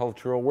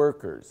agricultural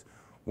workers?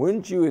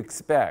 Wouldn't you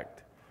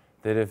expect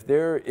that if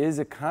there is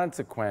a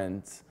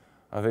consequence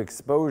of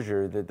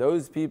exposure, that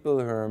those people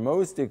who are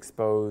most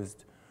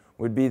exposed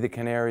would be the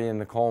canary in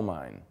the coal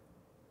mine?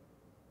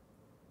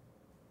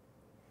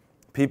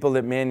 People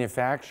that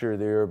manufacture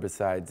the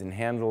herbicides and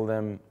handle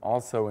them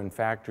also in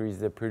factories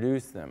that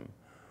produce them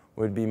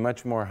would be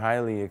much more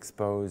highly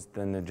exposed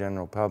than the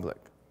general public.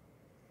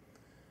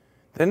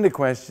 Then the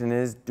question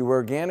is, do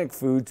organic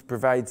foods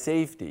provide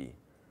safety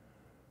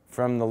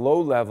from the low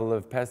level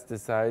of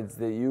pesticides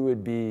that you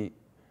would be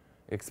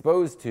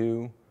exposed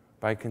to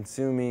by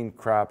consuming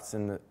crops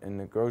in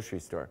the grocery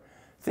store?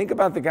 Think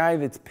about the guy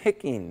that's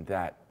picking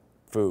that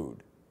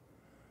food.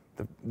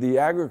 The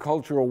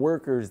agricultural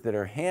workers that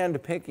are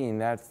hand-picking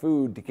that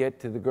food to get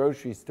to the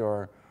grocery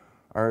store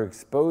are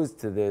exposed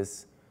to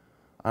this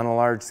on a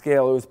large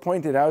scale. It was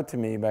pointed out to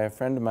me by a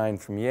friend of mine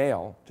from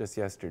Yale just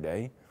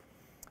yesterday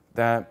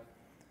that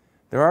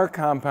there are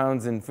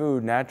compounds in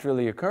food,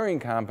 naturally occurring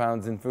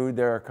compounds in food,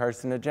 that are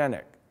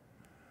carcinogenic.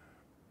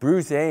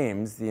 Bruce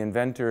Ames, the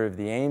inventor of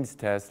the Ames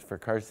test for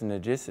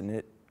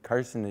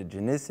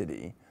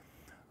carcinogenicity,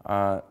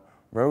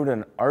 wrote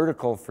an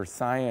article for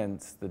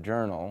Science, the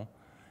journal,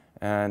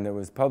 and it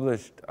was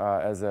published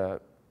as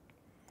a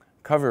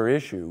cover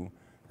issue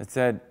that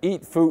said,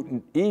 eat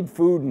food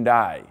and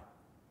die,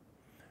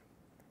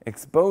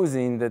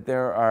 exposing that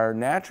there are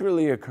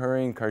naturally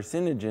occurring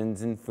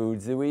carcinogens in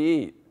foods that we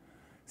eat.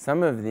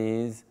 Some of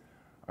these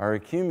are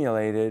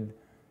accumulated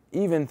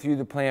even through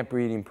the plant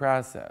breeding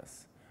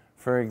process.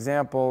 For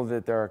example,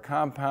 that there are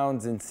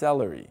compounds in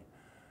celery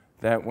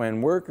that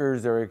when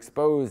workers are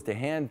exposed to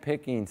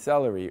hand-picking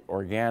celery,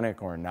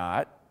 organic or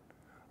not,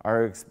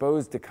 are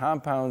exposed to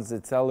compounds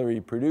that celery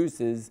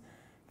produces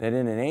that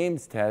in an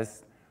Ames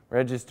test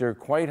register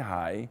quite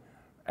high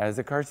as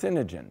a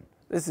carcinogen.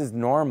 This is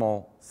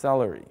normal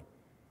celery.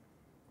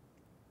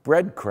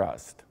 Bread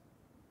crust,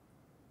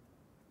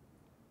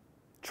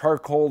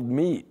 charcoaled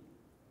meat,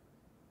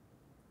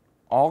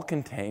 all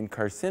contain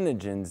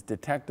carcinogens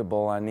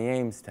detectable on the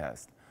Ames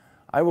test.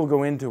 I will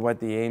go into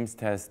what the Ames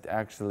test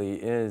actually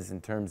is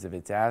in terms of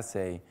its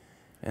assay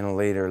in a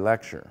later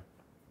lecture.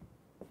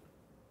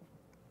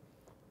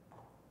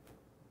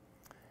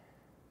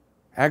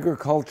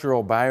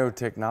 Agricultural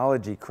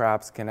biotechnology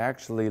crops can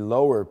actually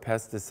lower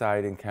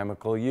pesticide and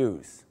chemical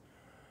use.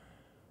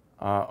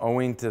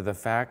 owing to the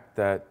fact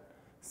that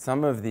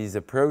some of these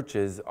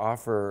approaches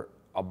offer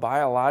a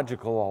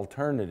biological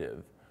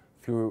alternative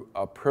through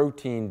a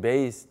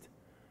protein-based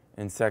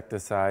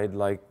insecticide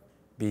like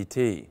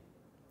Bt,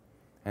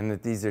 and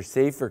that these are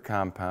safer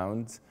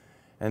compounds,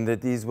 and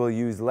that these will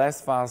use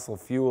less fossil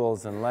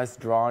fuels and less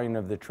drawing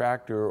of the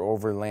tractor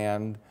over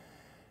land,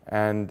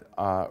 and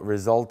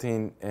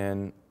resulting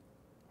in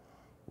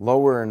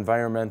lower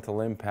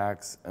environmental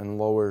impacts and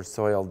lower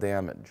soil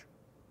damage.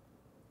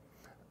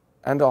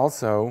 And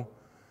also,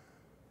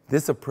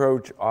 this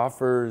approach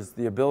offers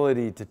the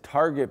ability to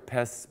target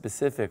pests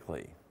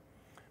specifically.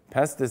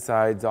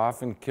 Pesticides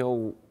often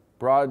kill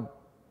broad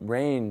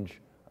range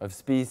of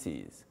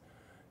species.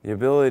 The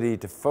ability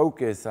to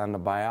focus on the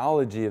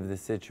biology of the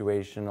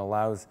situation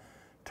allows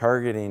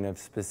targeting of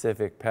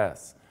specific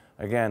pests.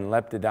 Again,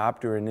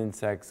 lepidopteran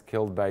insects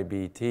killed by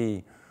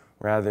Bt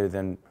rather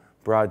than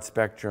broad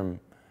spectrum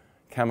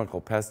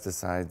chemical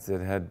pesticides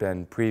that had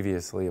been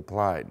previously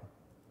applied.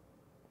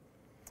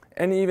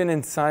 And even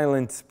in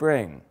Silent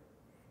Spring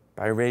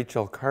by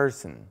Rachel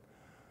Carson,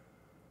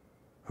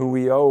 who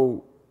we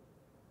owe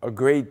a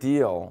great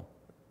deal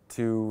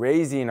to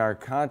raising our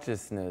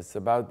consciousness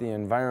about the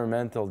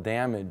environmental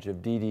damage of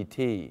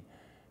DDT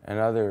and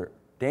other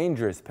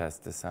dangerous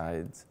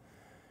pesticides,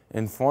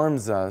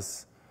 informs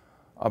us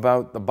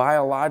about the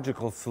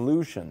biological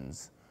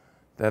solutions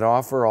that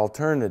offer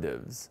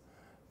alternatives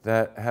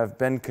that have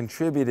been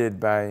contributed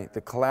by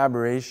the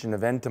collaboration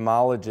of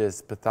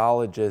entomologists,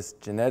 pathologists,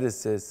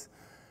 geneticists,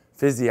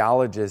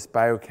 physiologists,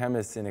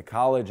 biochemists, and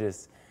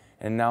ecologists,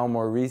 and now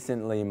more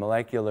recently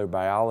molecular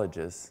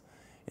biologists,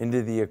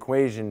 into the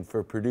equation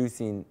for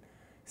producing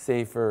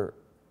safer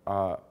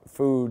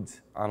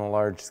foods on a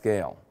large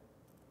scale.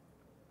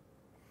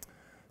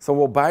 So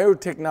will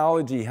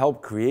biotechnology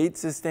help create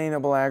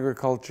sustainable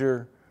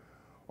agriculture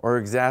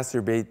or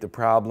exacerbate the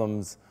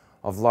problems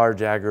of large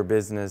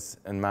agribusiness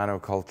and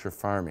monoculture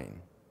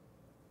farming?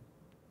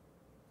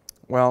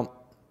 Well,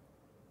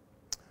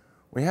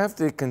 we have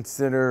to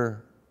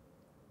consider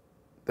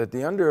that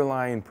the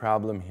underlying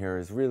problem here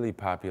is really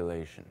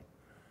population.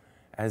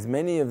 As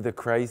many of the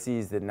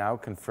crises that now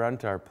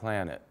confront our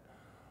planet,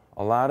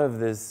 a lot of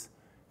this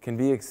can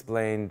be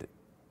explained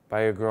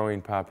by a growing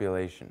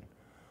population.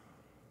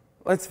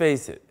 Let's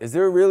face it, is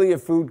there really a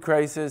food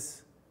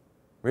crisis?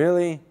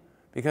 Really?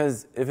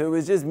 Because if it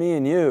was just me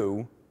and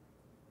you,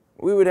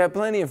 we would have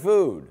plenty of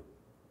food.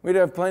 We'd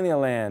have plenty of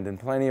land and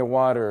plenty of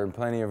water and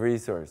plenty of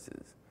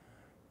resources.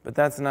 But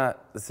that's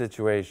not the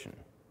situation.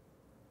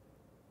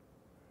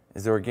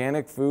 Is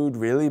organic food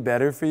really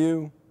better for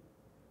you?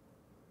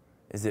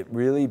 Is it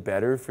really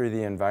better for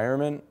the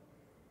environment?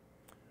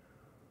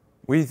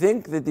 We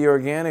think that the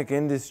organic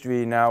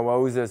industry now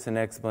owes us an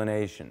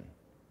explanation.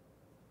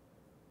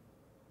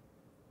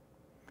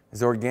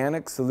 Is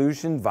organic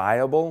solution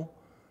viable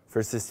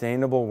for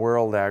sustainable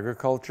world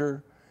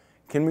agriculture?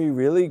 Can we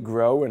really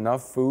grow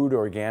enough food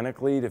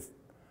organically to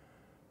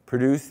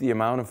produce the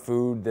amount of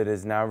food that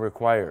is now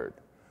required?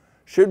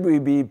 Should we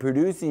be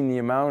producing the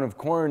amount of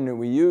corn that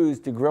we use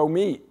to grow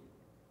meat?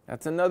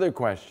 That's another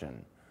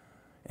question.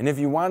 And if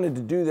you wanted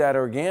to do that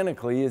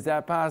organically, is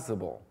that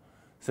possible?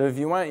 So if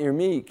you want your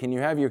meat, can you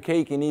have your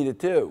cake and eat it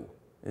too?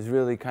 Is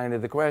really kind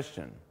of the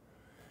question.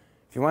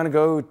 If you want to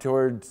go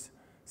towards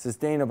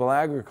sustainable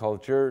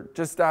agriculture,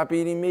 just stop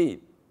eating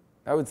meat.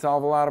 That would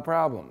solve a lot of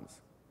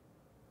problems.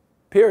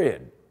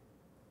 Period.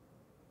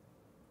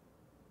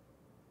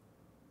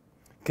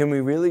 Can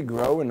we really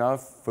grow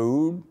enough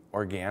food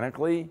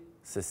organically,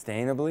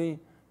 sustainably,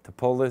 to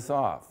pull this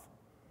off?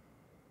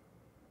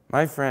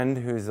 My friend,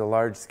 who's a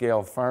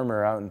large-scale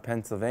farmer out in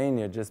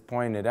Pennsylvania, just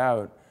pointed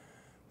out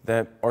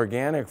that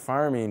organic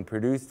farming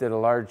produced at a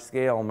large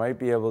scale might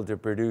be able to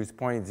produce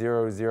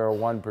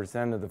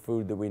 0.001% of the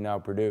food that we now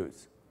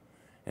produce.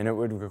 And it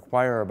would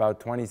require about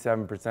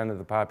 27% of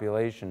the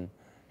population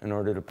in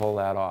order to pull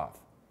that off.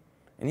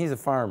 And he's a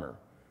farmer.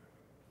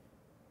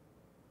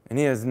 And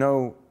he has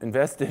no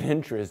invested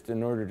interest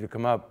in order to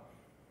come up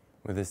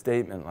with a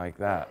statement like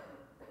that.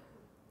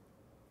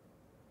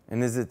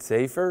 And is it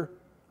safer?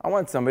 I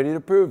want somebody to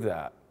prove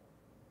that.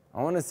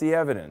 I want to see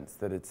evidence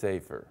that it's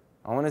safer.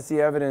 I want to see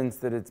evidence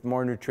that it's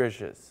more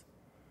nutritious.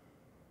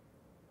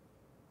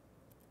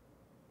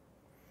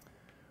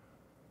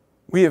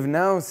 We have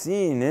now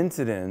seen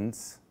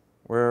incidents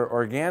where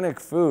organic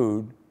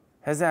food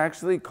has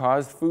actually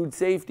caused food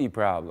safety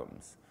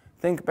problems.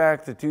 Think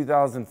back to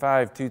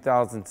 2005,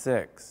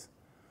 2006.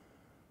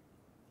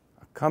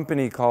 A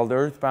company called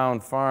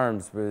Earthbound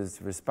Farms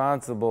was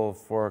responsible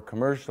for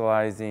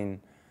commercializing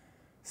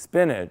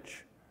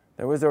spinach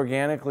that was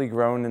organically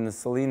grown in the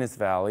Salinas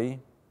Valley,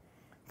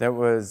 that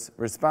was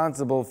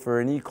responsible for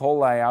an E.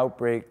 coli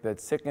outbreak that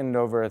sickened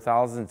over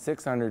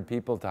 1,600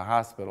 people to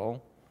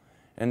hospital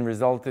and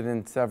resulted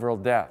in several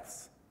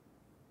deaths.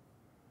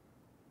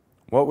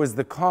 What was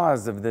the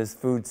cause of this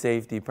food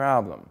safety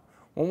problem?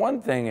 Well,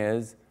 one thing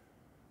is,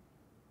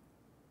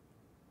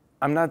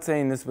 I'm not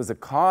saying this was a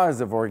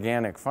cause of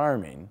organic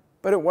farming,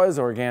 but it was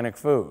organic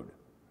food.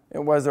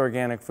 It was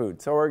organic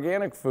food. So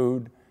organic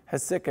food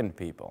has sickened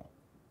people.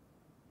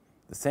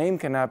 The same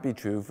cannot be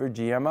true for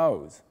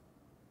GMOs.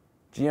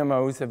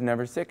 GMOs have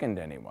never sickened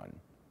anyone.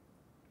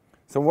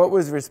 So what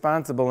was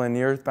responsible in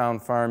the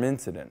Earthbound Farm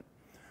incident?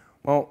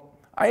 Well,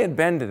 I had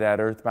been to that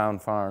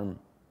Earthbound Farm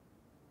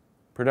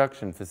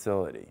production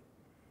facility.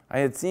 I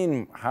had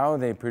seen how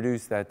they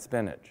produced that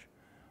spinach.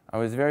 I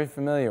was very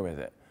familiar with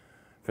it.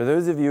 For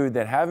those of you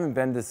that haven't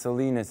been to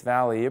Salinas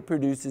Valley, it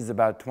produces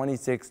about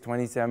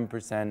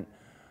 26–27%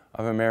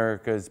 of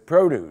America's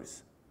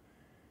produce.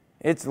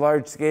 It's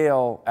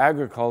large-scale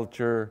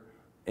agriculture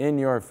in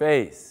your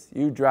face.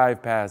 You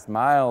drive past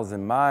miles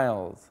and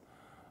miles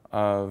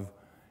of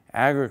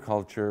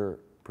agriculture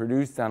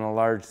produced on a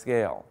large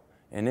scale,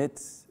 and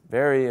it's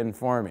very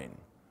informing.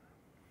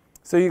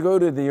 So you go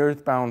to the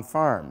Earthbound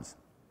Farms,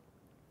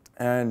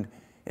 and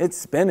it's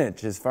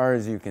spinach as far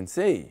as you can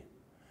see.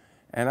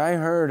 And I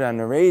heard on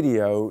the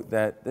radio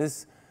that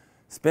this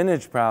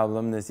spinach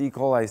problem, this E.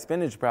 coli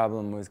spinach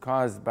problem, was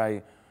caused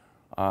by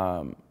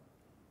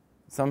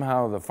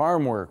somehow the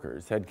farm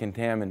workers had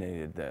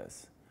contaminated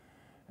this.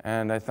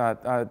 And I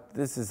thought,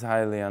 this is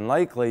highly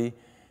unlikely.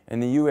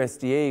 And the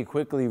USDA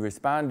quickly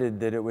responded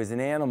that it was an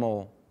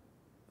animal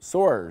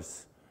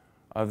source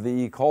of the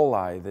E.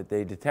 coli that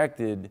they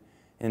detected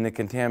in the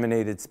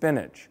contaminated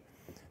spinach.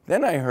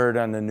 Then I heard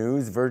on the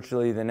news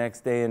virtually the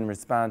next day in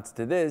response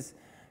to this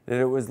that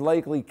it was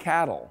likely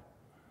cattle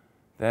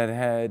that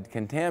had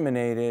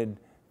contaminated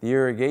the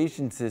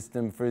irrigation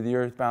system for the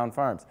Earthbound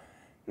Farms.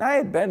 Now, I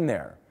had been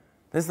there.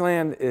 This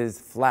land is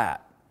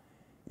flat.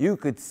 You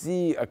could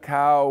see a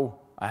cow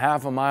a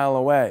half a mile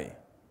away.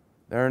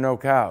 There are no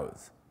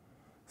cows.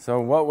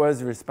 So what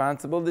was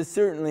responsible? This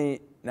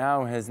certainly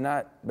now has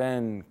not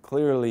been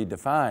clearly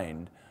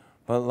defined,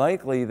 but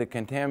likely the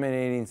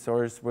contaminating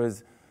source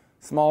was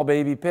small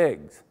baby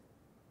pigs.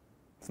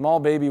 Small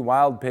baby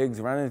wild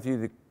pigs running through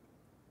the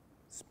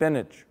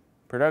spinach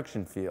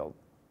production field.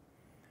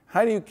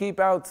 How do you keep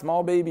out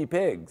small baby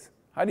pigs?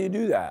 How do you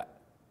do that?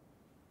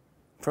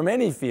 From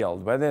any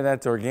field, whether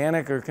that's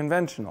organic or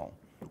conventional.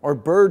 Or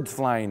birds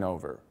flying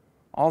over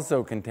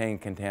also contain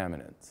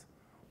contaminants.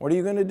 What are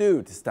you going to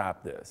do to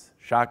stop this?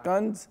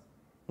 Shotguns?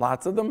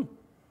 Lots of them?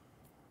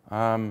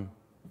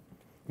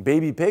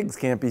 Baby pigs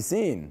can't be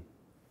seen.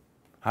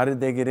 How did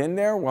they get in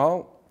there?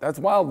 Well, that's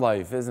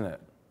wildlife, isn't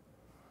it?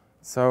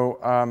 So,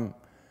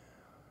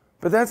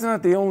 but that's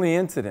not the only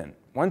incident.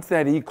 Once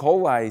that E.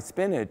 coli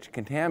spinach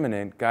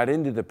contaminant got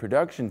into the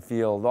production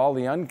field, all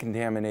the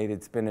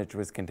uncontaminated spinach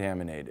was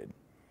contaminated.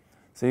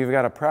 So you've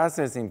got a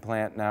processing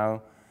plant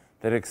now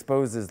that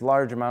exposes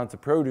large amounts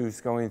of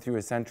produce going through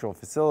a central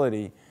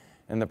facility,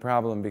 and the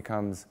problem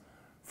becomes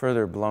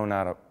further blown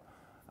out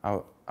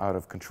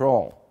of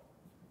control.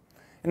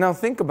 And now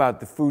think about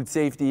the food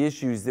safety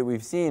issues that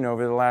we've seen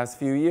over the last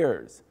few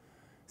years.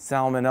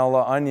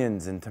 Salmonella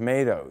onions and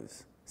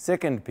tomatoes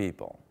sickened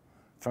people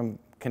from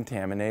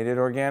contaminated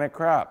organic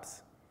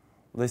crops.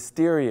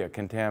 Listeria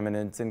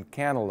contaminants in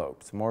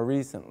cantaloupes more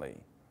recently.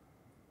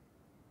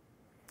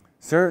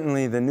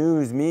 Certainly the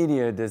news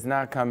media does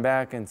not come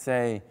back and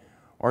say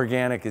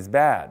organic is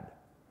bad.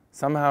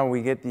 Somehow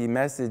we get the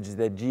message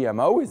that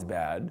GMO is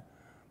bad,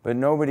 but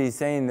nobody's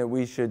saying that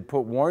we should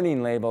put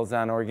warning labels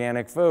on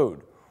organic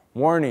food.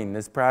 Warning,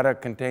 this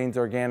product contains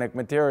organic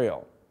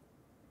material.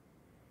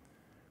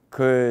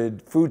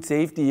 Could food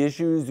safety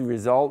issues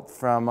result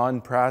from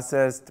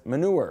unprocessed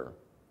manure?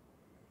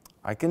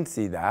 I can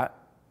see that.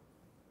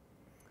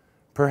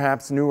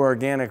 Perhaps new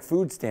organic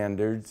food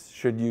standards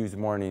should use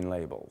warning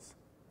labels.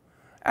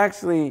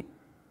 Actually,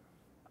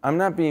 I'm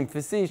not being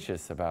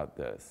facetious about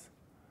this.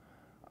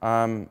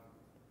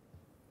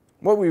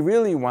 What we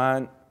really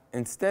want,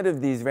 instead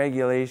of these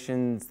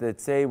regulations that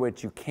say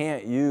what you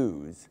can't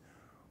use,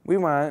 we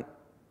want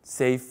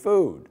safe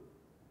food.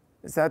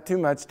 Is that too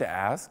much to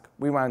ask?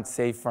 We want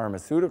safe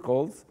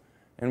pharmaceuticals,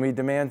 and we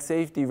demand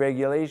safety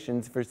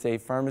regulations for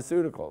safe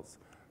pharmaceuticals,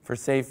 for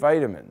safe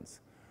vitamins.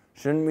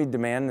 Shouldn't we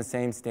demand the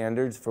same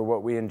standards for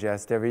what we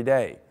ingest every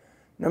day,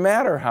 no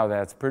matter how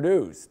that's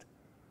produced?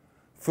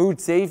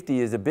 Food safety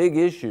is a big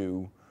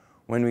issue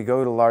when we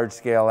go to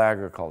large-scale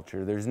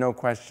agriculture. There's no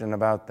question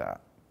about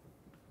that.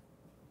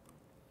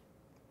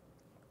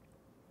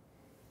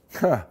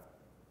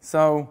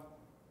 So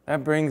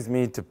that brings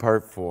me to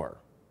part 4.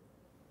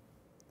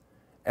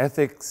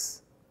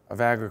 Ethics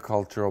of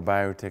agricultural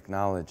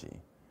biotechnology.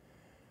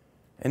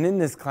 And in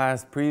this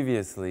class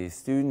previously,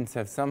 students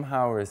have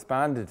somehow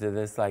responded to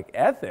this like,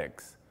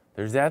 ethics?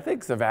 There's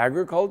ethics of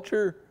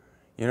agriculture?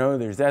 You know,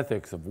 there's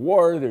ethics of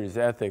war, there's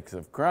ethics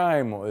of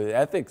crime,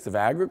 ethics of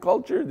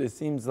agriculture? This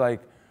seems like,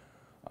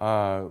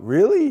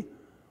 really?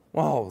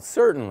 Well,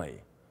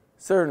 certainly.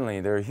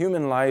 Certainly, there are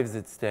human lives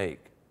at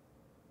stake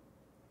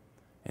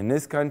in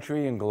this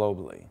country and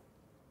globally.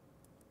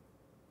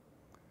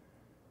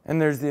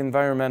 And there's the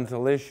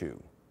environmental issue,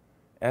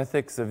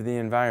 ethics of the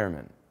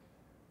environment,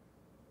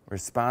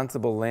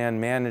 responsible land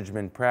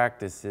management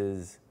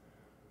practices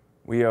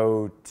we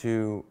owe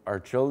to our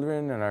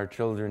children and our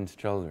children's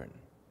children.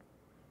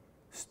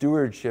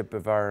 Stewardship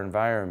of our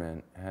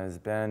environment has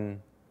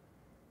been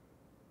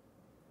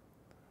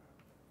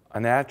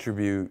an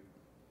attribute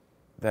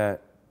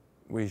that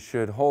we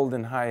should hold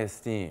in high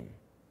esteem.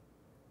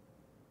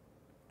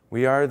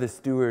 We are the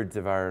stewards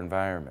of our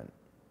environment.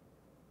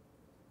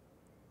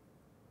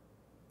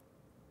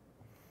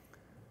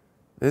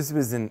 This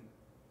was a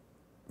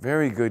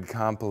very good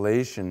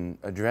compilation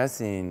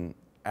addressing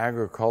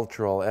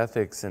agricultural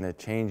ethics in a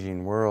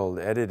changing world,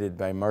 edited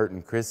by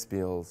Martin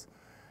Crispiels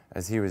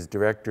as he was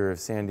director of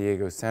San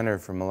Diego Center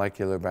for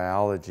Molecular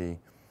Biology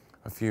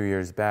a few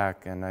years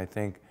back. And I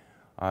think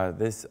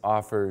this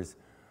offers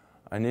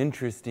an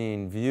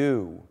interesting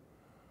view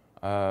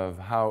of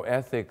how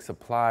ethics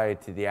apply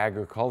to the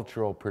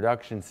agricultural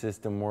production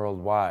system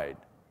worldwide.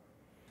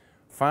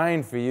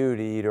 Fine for you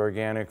to eat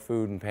organic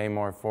food and pay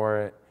more for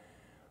it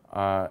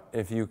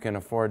if you can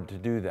afford to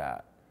do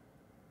that.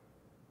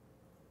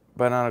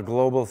 But on a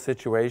global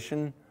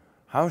situation,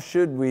 how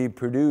should we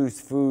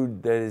produce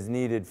food that is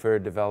needed for a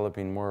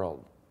developing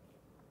world?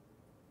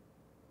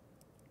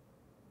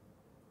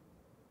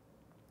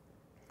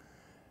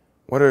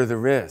 What are the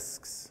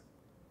risks?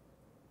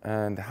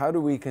 And how do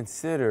we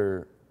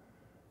consider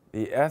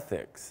the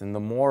ethics and the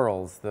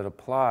morals that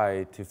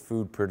apply to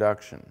food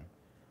production?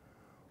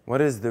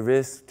 What is the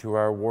risk to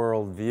our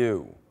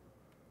worldview?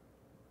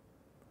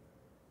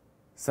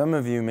 Some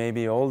of you may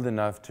be old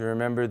enough to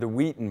remember the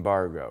wheat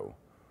embargo,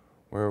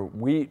 where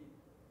wheat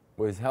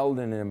was held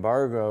in an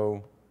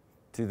embargo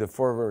to the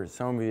former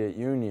Soviet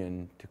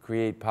Union to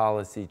create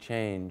policy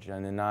change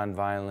on a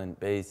nonviolent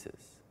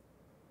basis.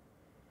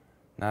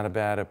 Not a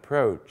bad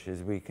approach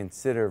as we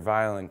consider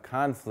violent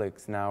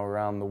conflicts now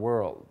around the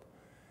world.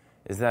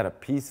 Is that a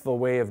peaceful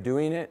way of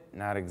doing it?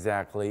 Not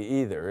exactly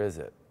either, is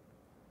it?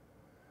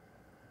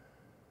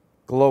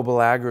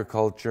 Global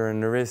agriculture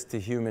and the risk to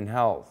human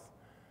health.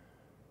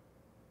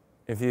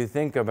 If you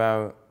think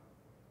about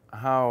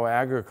how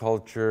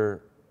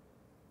agriculture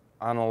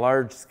on a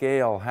large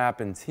scale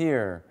happens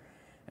here,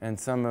 and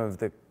some of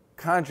the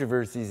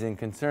controversies and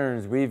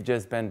concerns we've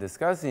just been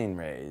discussing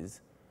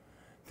raise,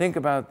 think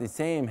about the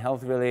same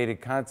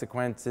health-related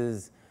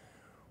consequences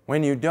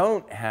when you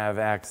don't have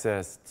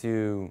access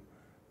to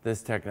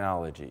this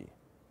technology.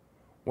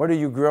 What are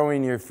you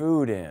growing your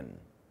food in?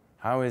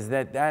 How is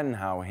that then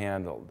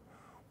handled?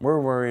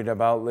 We're worried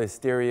about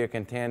listeria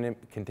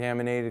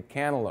contaminated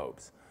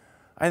cantaloupes.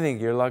 I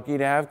think you're lucky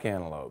to have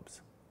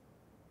cantaloupes.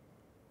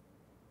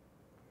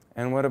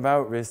 And what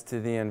about risk to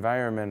the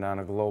environment on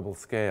a global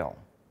scale?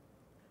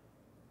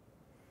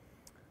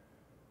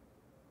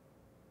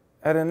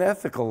 At an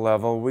ethical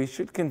level, we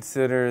should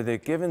consider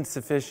that given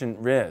sufficient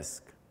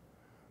risk,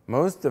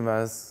 most of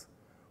us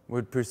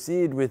would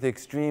proceed with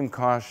extreme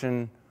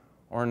caution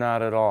or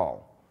not at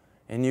all.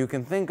 And you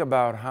can think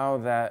about how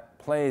that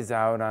plays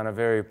out on a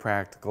very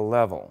practical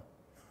level.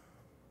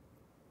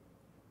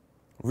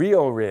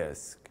 Real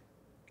risk,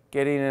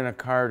 getting in a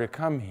car to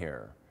come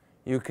here.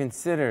 You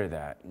consider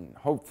that, and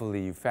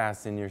hopefully you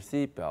fasten your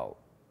seatbelt.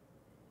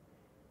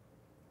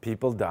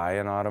 People die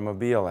in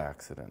automobile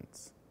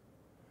accidents.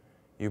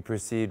 You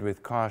proceed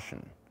with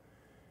caution.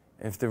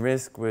 If the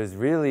risk was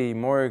really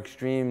more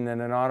extreme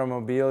than an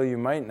automobile, you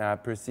might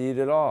not proceed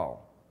at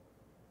all.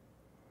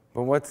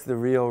 But what's the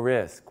real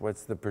risk?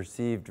 What's the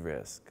perceived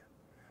risk?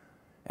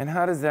 And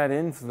how does that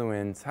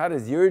influence, how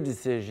does your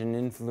decision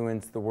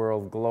influence the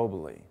world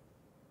globally?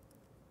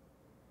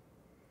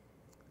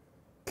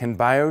 Can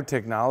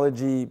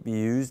biotechnology be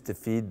used to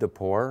feed the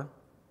poor?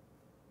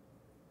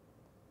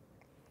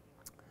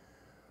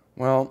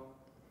 Well,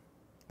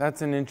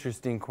 that's an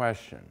interesting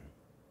question.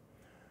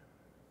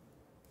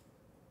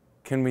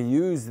 Can we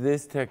use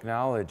this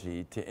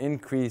technology to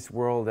increase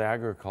world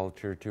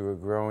agriculture to a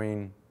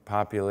growing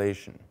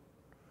population?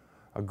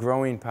 A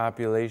growing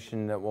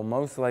population that will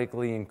most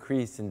likely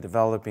increase in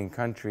developing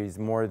countries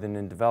more than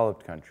in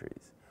developed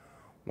countries.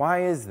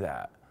 Why is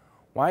that?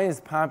 Why is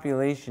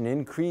population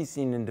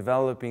increasing in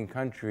developing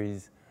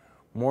countries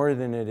more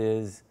than it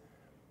is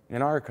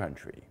in our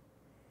country?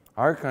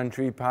 Our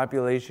country,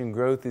 population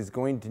growth is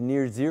going to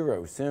near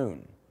zero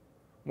soon.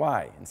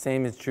 Why? And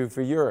same is true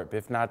for Europe,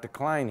 if not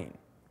declining.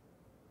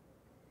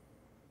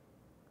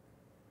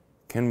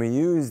 Can we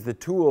use the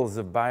tools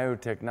of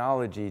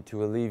biotechnology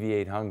to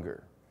alleviate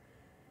hunger?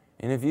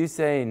 And if you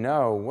say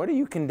no, what are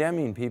you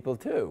condemning people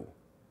to?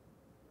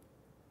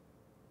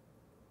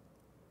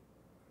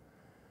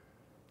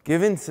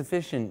 Given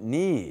sufficient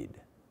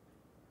need,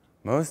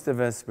 most of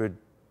us would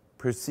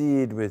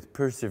proceed with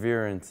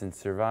perseverance and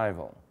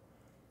survival.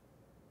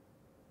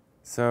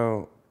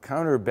 So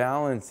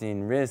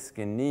counterbalancing risk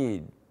and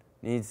need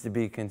needs to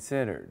be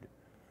considered.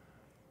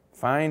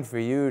 Fine for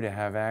you to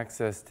have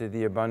access to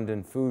the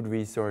abundant food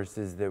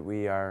resources that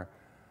we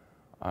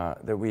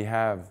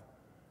have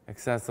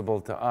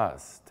accessible to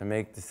us to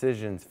make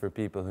decisions for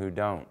people who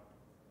don't.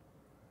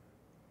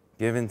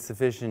 Given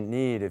sufficient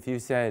need, if you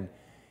said,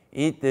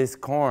 eat this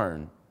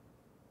corn,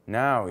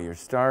 now you're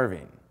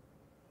starving.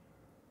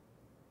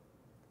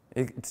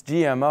 It's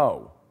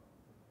GMO.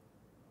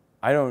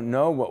 I don't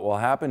know what will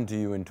happen to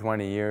you in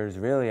 20 years,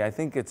 really. I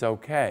think it's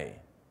okay.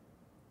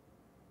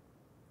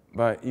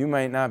 But you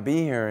might not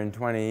be here in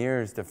 20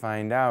 years to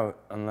find out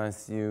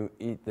unless you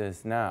eat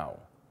this now.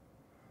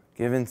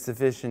 given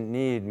sufficient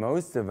need,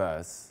 most of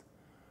us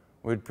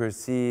would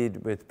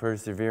proceed with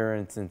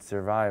perseverance and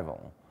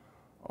survival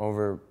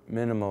over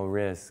minimal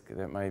risk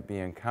that might be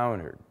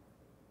encountered.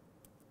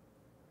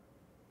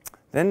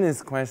 Then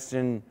this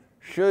question,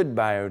 should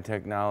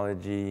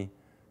biotechnology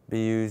be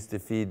used to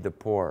feed the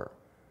poor,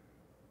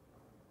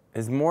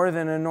 is more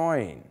than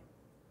annoying.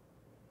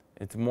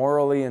 It's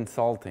morally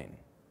insulting.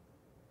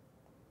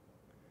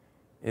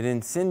 It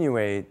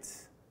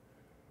insinuates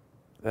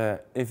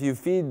that if you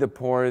feed the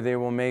poor, they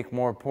will make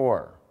more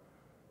poor.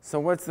 So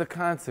what's the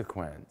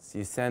consequence?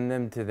 You send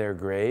them to their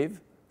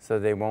grave so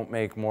they won't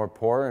make more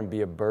poor and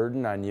be a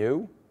burden on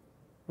you?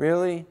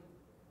 Really?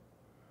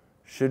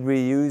 Should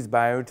we use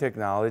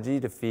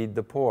biotechnology to feed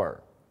the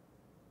poor?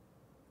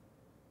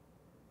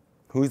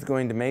 Who's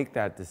going to make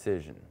that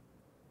decision?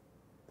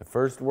 The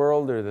first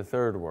world or the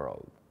third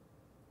world?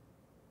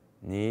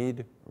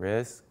 Need,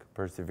 risk,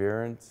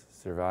 perseverance,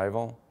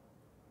 survival?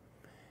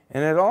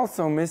 And it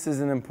also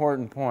misses an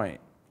important point.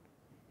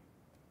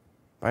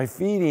 By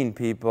feeding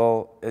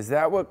people, is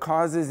that what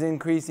causes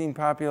increasing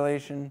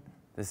population?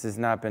 This has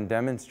not been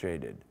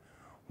demonstrated.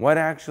 What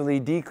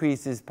actually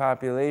decreases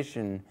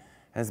population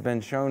has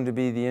been shown to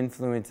be the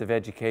influence of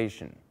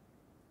education.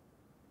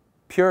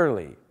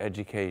 Purely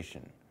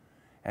education.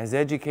 As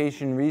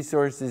education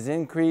resources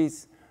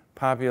increase,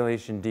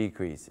 population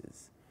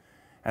decreases.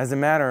 As a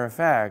matter of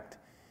fact,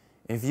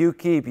 if you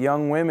keep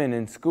young women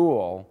in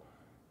school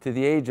to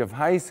the age of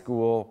high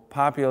school,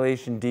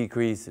 population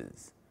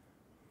decreases.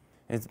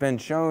 It's been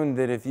shown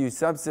that if you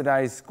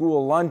subsidize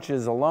school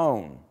lunches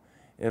alone,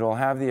 it'll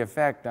have the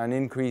effect on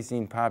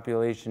increasing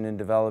population in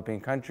developing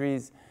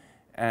countries,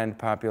 and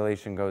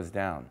population goes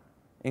down.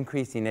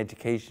 Increasing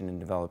education in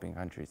developing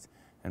countries,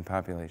 and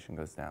population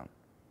goes down.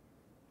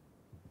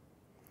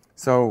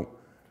 So,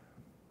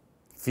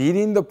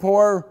 feeding the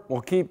poor will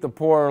keep the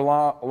poor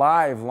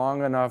alive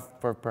long enough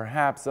for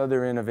perhaps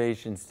other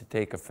innovations to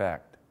take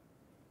effect.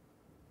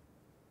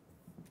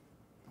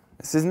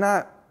 This is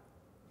not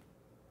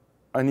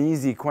an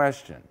easy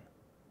question.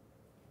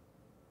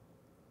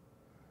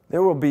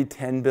 There will be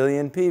 10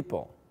 billion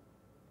people.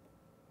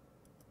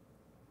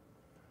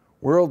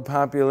 World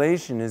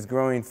population is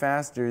growing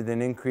faster than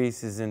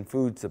increases in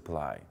food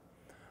supply.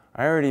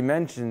 I already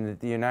mentioned that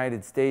the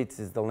United States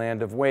is the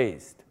land of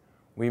waste.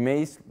 We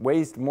may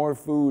waste more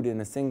food in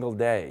a single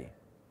day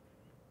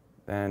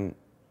than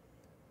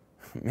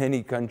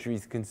many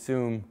countries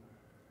consume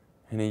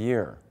in a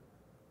year.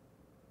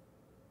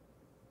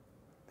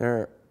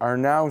 There are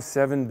now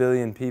 7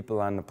 billion people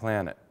on the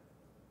planet.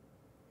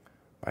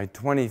 By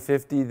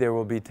 2050, there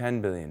will be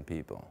 10 billion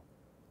people.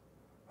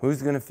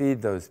 Who's going to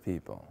feed those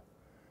people?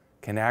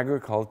 Can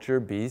agriculture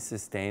be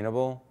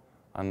sustainable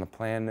on the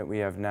plan that we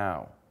have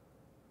now?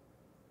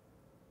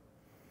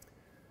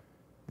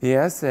 The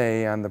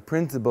essay on the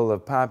principle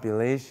of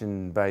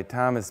population by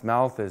Thomas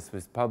Malthus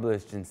was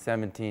published in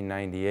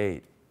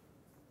 1798.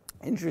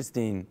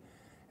 Interesting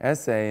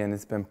essay, and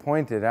it's been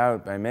pointed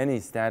out by many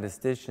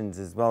statisticians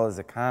as well as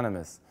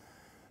economists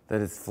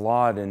that it's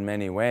flawed in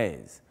many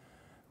ways,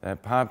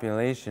 that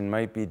population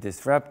might be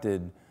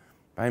disrupted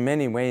by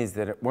many ways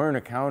that weren't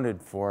accounted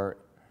for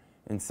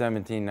in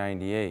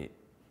 1798.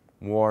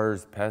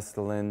 Wars,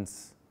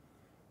 pestilence,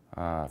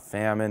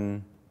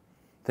 famine,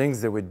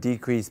 things that would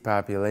decrease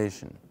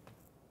population.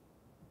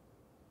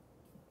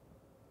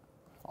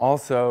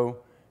 Also,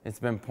 it's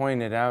been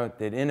pointed out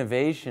that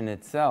innovation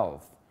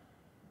itself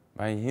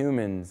by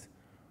humans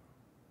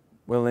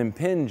will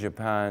impinge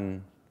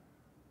upon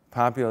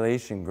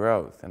population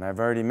growth. And I've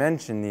already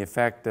mentioned the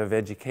effect of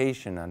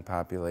education on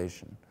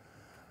population.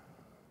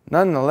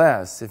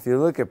 Nonetheless, if you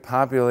look at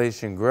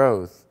population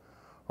growth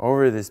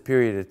over this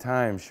period of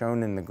time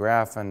shown in the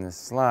graph on this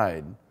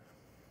slide,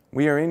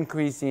 we are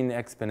increasing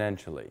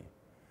exponentially.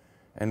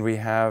 And we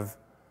have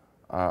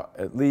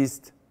at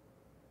least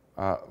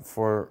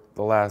for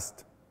the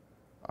last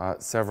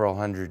several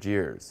hundred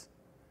years.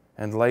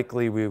 And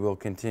likely we will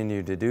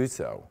continue to do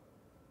so.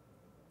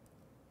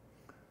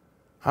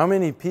 How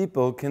many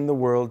people can the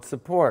world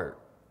support?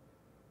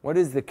 What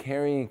is the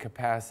carrying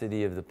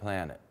capacity of the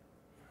planet?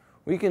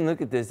 We can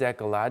look at this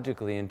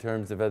ecologically in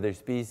terms of other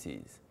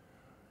species.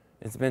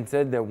 It's been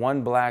said that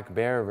one black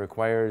bear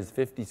requires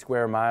 50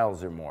 square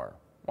miles or more.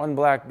 One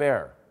black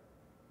bear.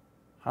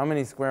 How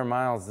many square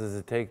miles does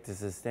it take to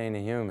sustain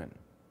a human?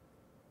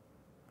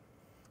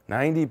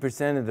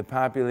 90% of the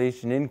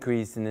population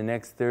increase in the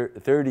next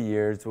 30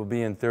 years will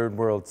be in third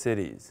world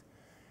cities.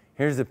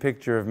 Here's a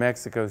picture of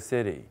Mexico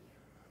City,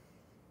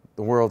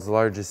 the world's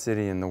largest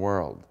city in the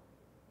world.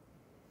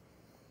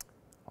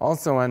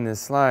 Also on this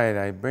slide,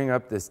 I bring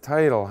up this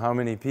title, How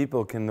Many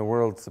People Can the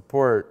World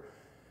Support?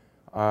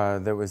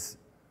 That was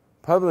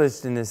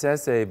published in this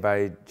essay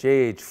by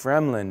J.H.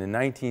 Fremlin in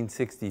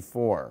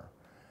 1964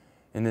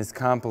 in this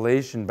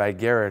compilation by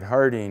Garrett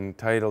Harding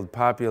titled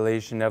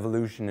Population,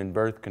 Evolution, and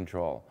Birth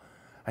Control.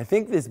 I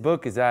think this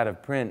book is out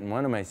of print, and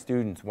one of my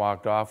students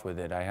walked off with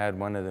it. I had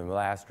one of the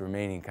last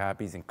remaining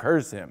copies and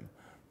curse him,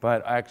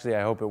 but actually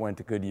I hope it went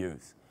to good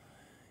use.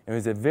 It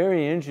was a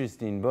very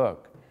interesting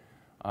book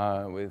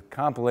with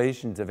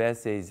compilations of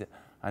essays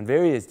on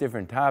various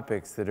different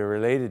topics that are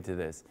related to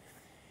this.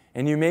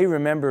 And you may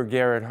remember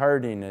Garrett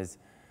Harding as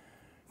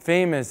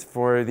famous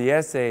for the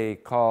essay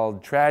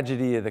called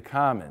Tragedy of the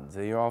Commons.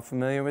 Are you all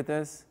familiar with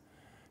this?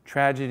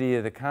 Tragedy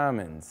of the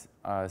Commons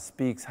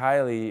speaks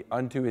highly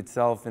unto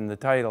itself in the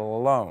title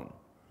alone.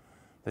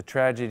 The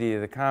Tragedy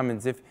of the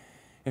Commons. If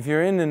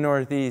you're in the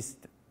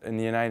Northeast in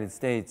the United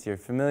States, you're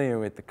familiar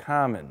with the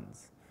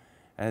Commons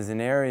as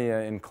an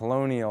area in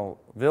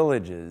colonial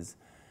villages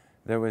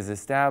that was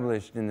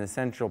established in the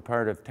central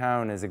part of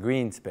town as a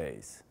green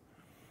space.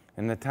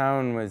 And the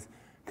town was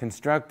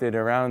constructed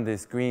around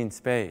this green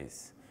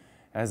space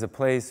as a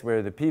place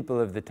where the people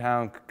of the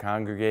town could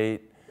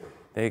congregate,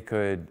 they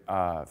could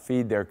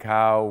feed their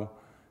cow,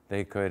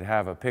 they could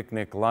have a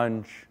picnic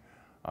lunch,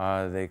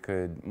 they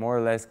could more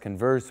or less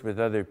converse with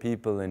other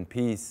people in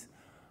peace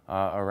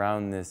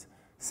around this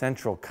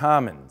central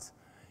commons.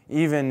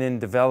 Even in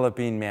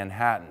developing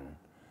Manhattan,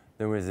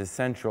 there was a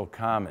central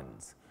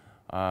commons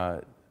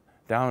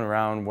down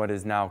around what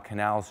is now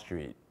Canal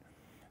Street.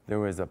 There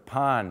was a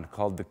pond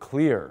called the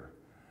Clear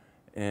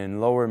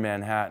in lower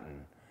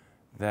Manhattan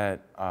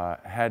that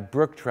had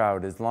brook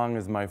trout as long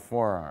as my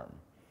forearm,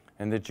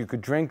 and that you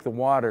could drink the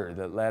water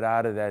that led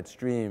out of that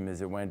stream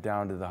as it went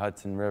down to the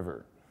Hudson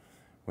River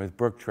with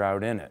brook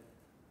trout in it.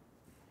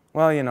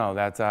 Well, you know,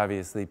 that's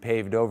obviously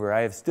paved over.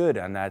 I have stood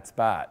on that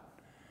spot.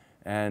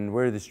 And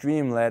where the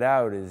stream led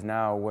out is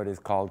now what is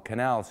called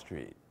Canal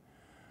Street.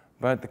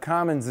 But the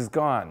Commons is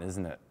gone,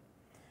 isn't it?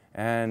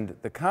 And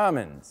the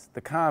Commons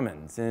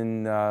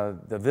in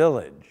the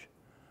village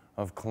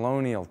of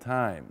colonial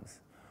times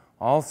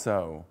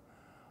also,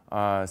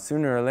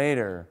 sooner or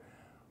later,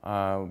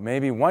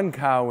 maybe one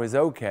cow was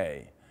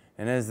okay.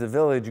 And as the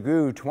village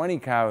grew, 20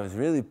 cows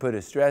really put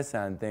a stress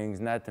on things,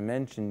 not to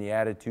mention the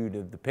attitude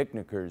of the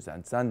picnickers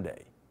on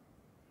Sunday.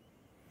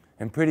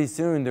 And pretty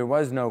soon there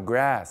was no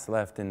grass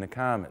left in the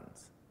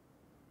commons.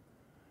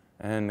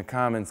 And the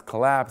commons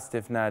collapsed,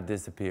 if not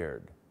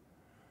disappeared.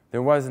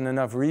 There wasn't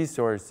enough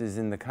resources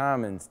in the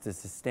commons to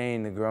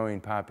sustain the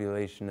growing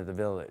population of the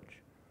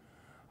village.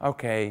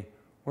 Okay,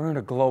 we're in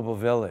a global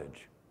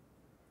village.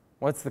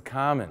 What's the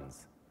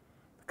commons?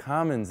 The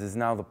commons is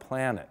now the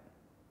planet.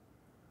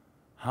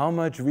 How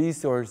much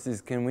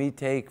resources can we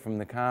take from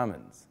the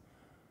commons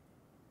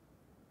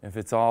if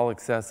it's all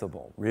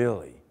accessible,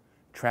 really?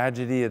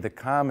 Tragedy of the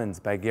Commons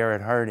by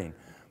Garrett Harding.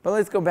 But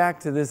let's go back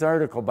to this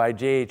article by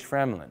J.H.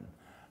 Fremlin.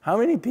 How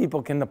many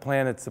people can the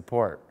planet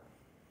support?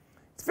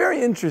 It's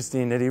very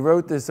interesting that he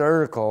wrote this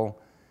article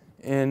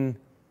in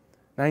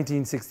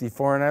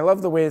 1964, and I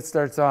love the way it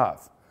starts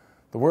off.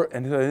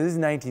 And this is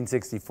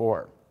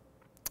 1964.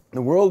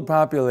 The world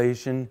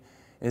population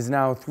is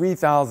now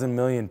 3,000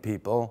 million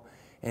people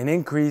and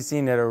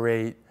increasing at a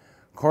rate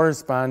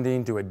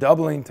corresponding to a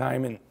doubling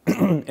time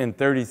in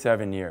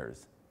 37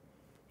 years.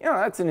 You know,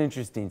 that's an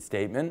interesting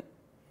statement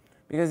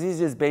because he's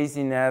just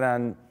basing that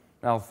on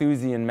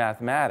Malthusian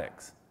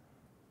mathematics.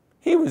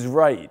 He was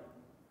right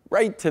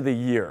to the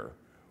year.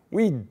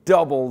 We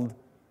doubled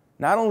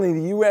not only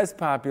the US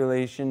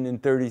population in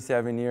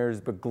 37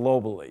 years, but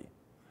globally.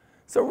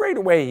 So right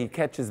away, he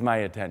catches my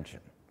attention.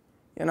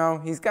 You know,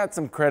 he's got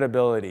some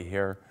credibility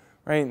here,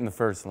 right in the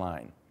first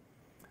line.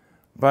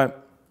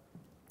 But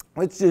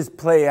let's just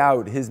play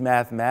out his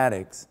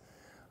mathematics.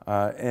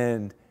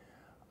 And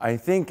I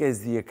think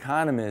as the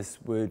economists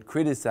would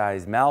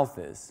criticize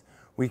Malthus,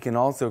 we can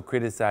also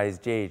criticize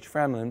J.H.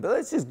 Fremlin, but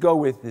let's just go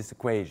with this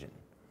equation.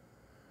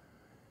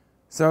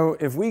 So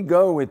if we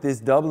go with this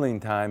doubling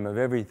time of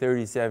every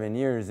 37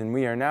 years, and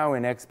we are now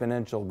in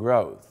exponential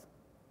growth,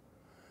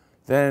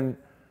 then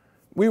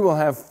we will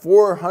have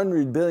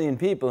 400 billion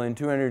people in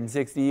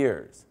 260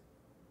 years.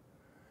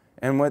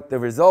 And what the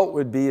result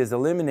would be is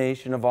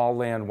elimination of all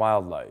land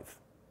wildlife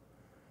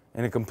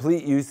and a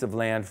complete use of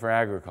land for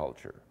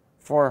agriculture.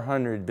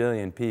 400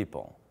 billion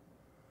people.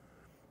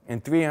 In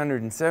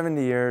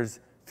 370 years,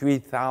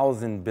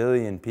 3,000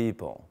 billion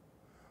people.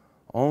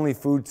 Only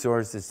food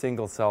source is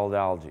single-celled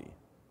algae.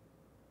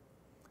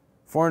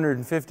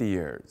 450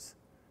 years,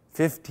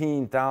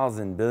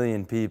 15,000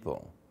 billion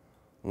people.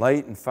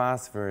 Light and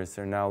phosphorus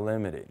are now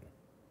limited.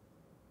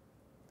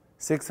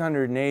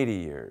 680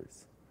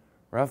 years,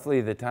 roughly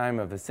the time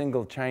of a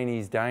single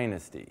Chinese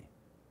dynasty.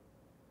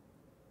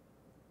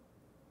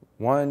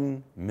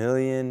 1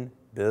 million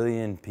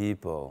billion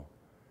people,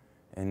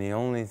 and the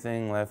only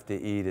thing left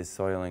to eat is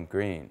Soylent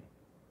Green.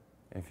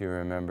 If you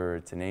remember,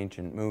 it's an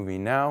ancient movie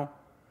now,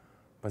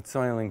 but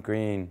Soylent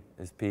Green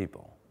is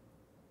people.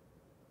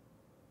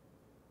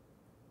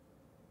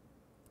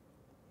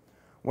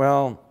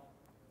 Well,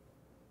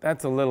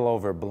 that's a little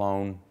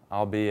overblown,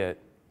 albeit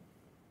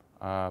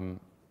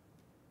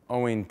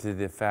owing to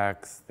the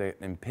facts that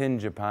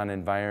impinge upon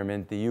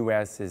environment. The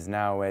US is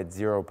now at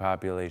 0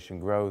 population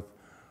growth,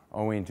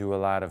 owing to a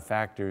lot of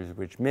factors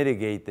which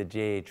mitigate the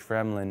J.H.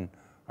 Fremlin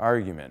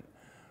argument.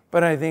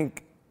 But I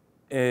think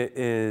it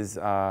is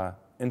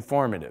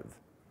informative,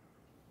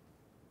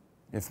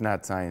 if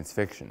not science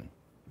fiction.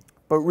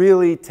 But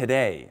really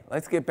today,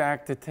 let's get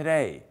back to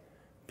today.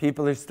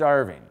 People are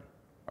starving.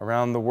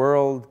 Around the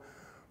world,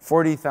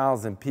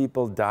 40,000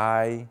 people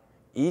die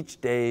each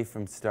day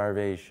from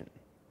starvation,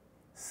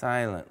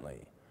 silently,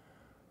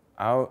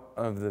 out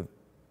of the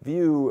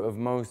view of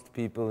most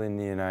people in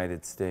the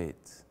United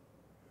States.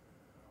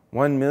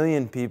 1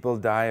 million people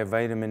die of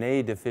vitamin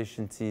A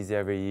deficiencies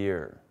every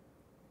year.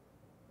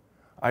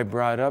 I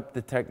brought up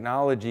the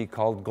technology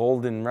called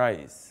golden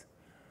rice,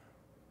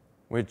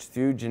 which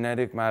through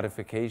genetic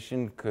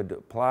modification could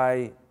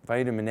apply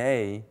vitamin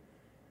A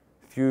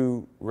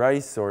through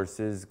rice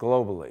sources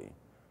globally.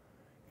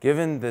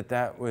 Given that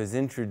that was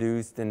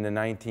introduced in the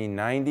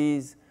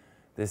 1990s,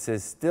 this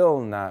has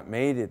still not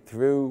made it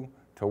through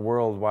to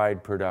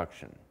worldwide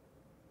production.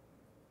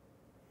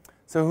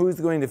 So who's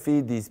going to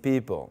feed these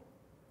people?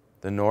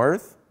 The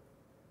North,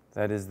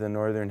 that is the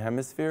Northern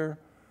Hemisphere,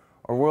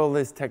 or will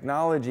this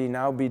technology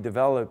now be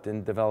developed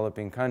in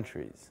developing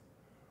countries?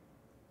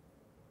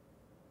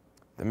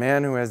 The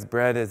man who has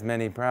bread has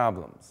many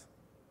problems.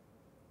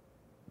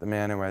 The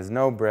man who has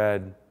no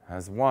bread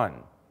has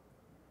one,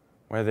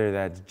 whether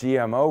that's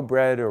GMO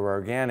bread or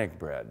organic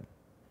bread.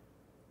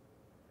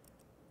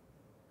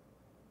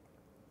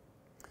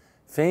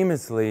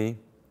 Famously,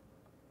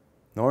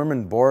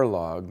 Norman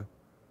Borlaug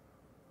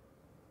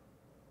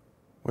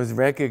was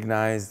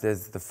recognized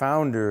as the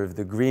founder of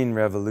the Green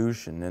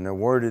Revolution and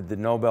awarded the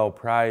Nobel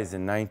Prize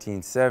in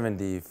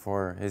 1970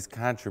 for his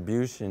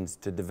contributions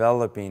to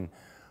developing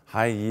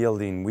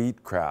high-yielding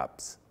wheat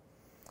crops.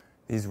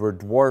 These were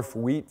dwarf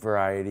wheat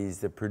varieties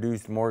that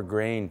produced more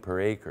grain per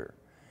acre.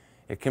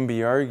 It can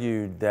be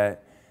argued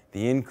that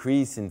the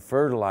increase in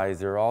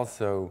fertilizer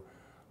also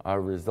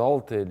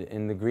resulted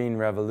in the Green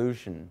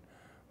Revolution,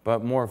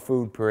 but more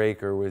food per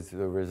acre was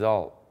the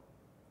result.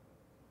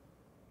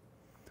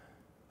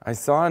 I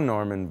saw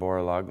Norman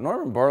Borlaug.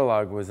 Norman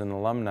Borlaug was an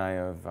alumni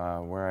of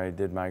where I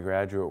did my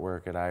graduate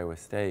work at Iowa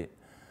State.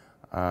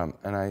 And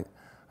I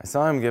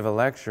saw him give a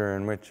lecture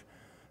in which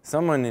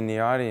someone in the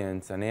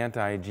audience, an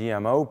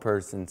anti-GMO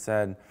person,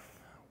 said,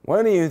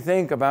 "What do you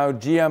think about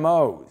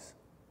GMOs?"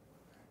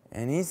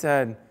 And he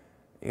said,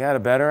 "You got a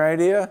better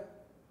idea?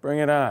 Bring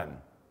it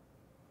on."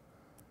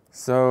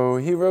 So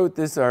he wrote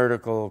this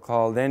article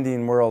called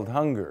 "Ending World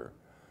Hunger,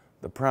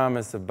 the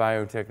Promise of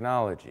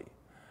Biotechnology,"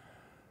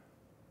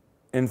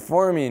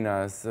 informing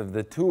us of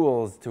the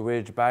tools to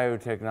which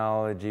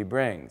biotechnology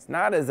brings,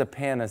 not as a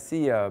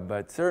panacea,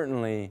 but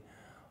certainly,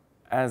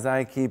 as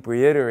I keep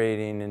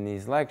reiterating in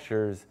these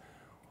lectures,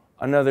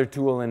 another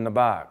tool in the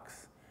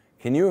box.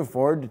 Can you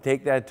afford to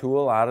take that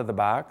tool out of the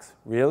box?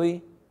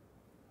 Really?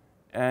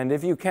 And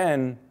if you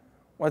can,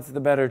 what's the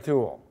better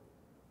tool?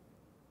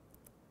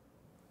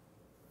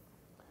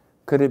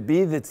 Could it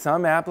be that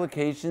some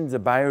applications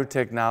of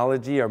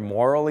biotechnology are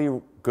morally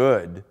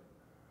good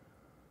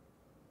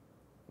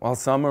while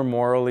some are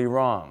morally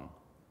wrong?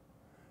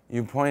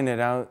 You pointed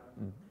out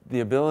the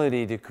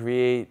ability to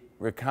create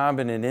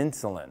recombinant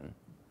insulin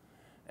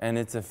and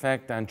its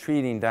effect on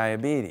treating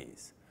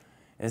diabetes.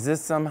 Is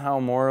this somehow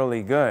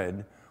morally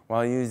good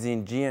while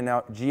using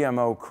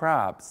GMO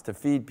crops to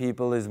feed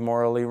people is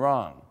morally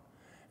wrong?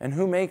 And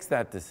who makes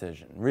that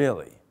decision,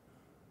 really?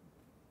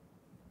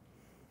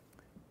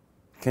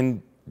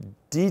 Can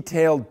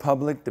detailed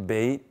public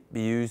debate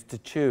be used to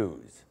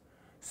choose?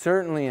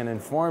 Certainly an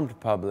informed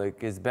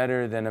public is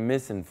better than a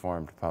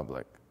misinformed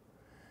public.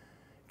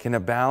 Can a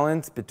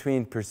balance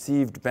between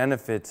perceived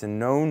benefits and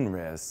known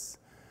risks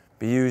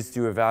be used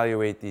to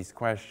evaluate these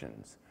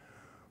questions?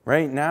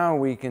 Right now,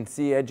 we can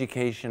see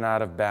education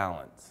out of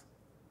balance.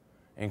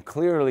 And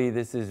clearly,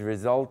 this is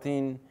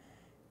resulting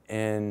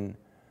in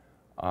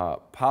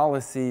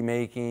policy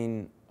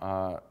making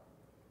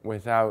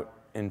without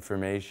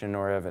information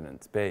or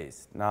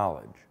evidence-based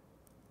knowledge.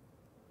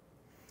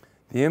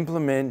 The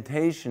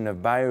implementation of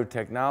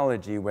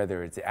biotechnology,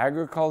 whether it's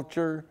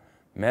agriculture,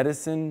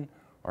 medicine,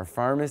 or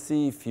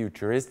pharmacy,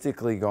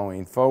 futuristically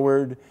going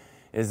forward,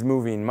 is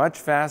moving much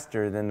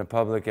faster than the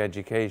public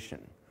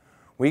education.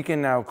 We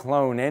can now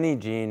clone any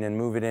gene and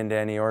move it into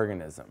any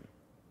organism.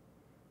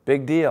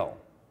 Big deal.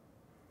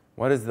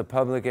 What is the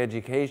public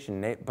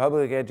education?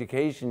 Public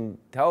education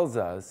tells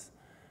us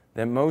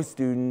that most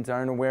students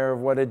aren't aware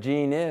of what a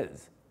gene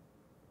is,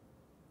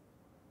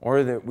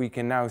 or that we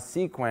can now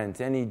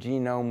sequence any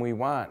genome we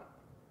want.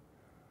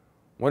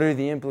 What are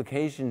the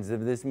implications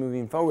of this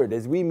moving forward?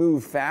 As we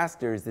move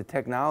faster, as the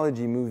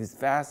technology moves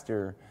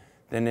faster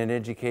than an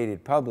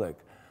educated public,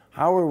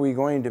 how are we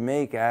going to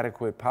make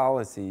adequate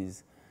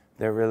policies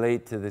that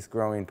relate to this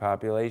growing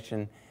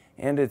population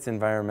and its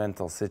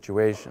environmental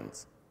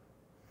situations?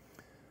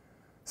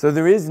 So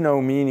there is no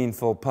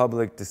meaningful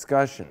public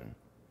discussion,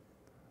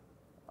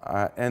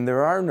 and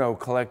there are no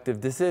collective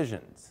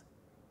decisions.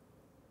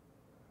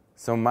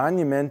 So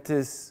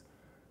monumentous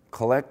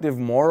collective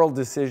moral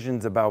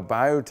decisions about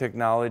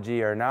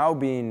biotechnology are now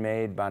being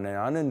made by an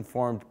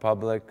uninformed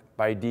public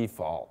by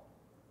default.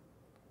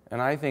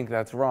 And I think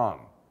that's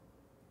wrong.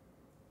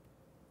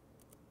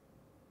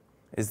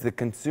 Is the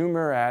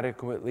consumer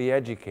adequately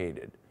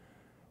educated?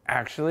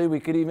 Actually, we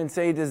could even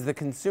say, does the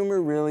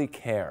consumer really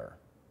care?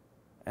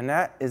 And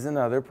that is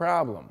another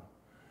problem.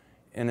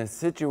 in a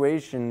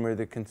situation where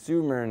the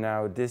consumer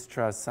now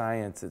distrusts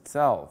science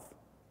itself,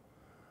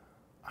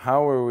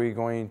 how are we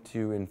going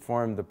to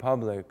inform the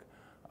public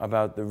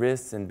about the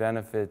risks and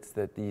benefits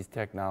that these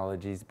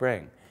technologies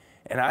bring?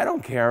 And I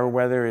don't care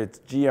whether it's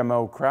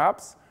GMO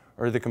crops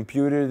or the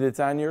computer that's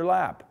on your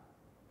lap.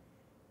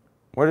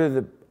 What are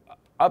the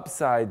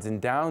upsides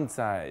and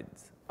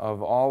downsides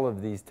of all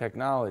of these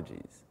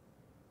technologies?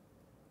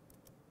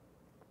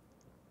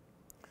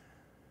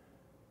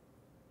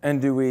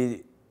 And do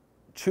we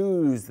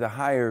choose the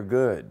higher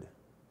good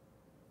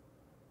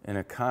in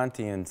a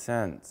Kantian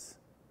sense?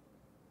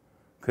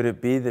 Could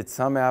it be that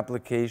some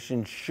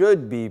application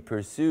should be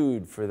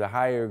pursued for the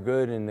higher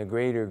good and the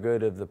greater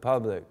good of the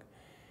public,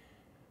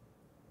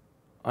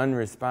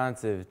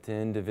 unresponsive to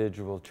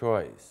individual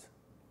choice?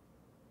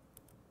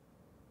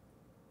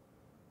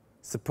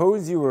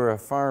 Suppose you were a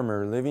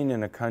farmer living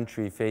in a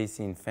country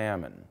facing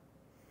famine,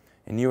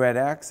 and you had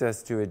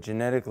access to a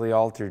genetically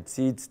altered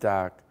seed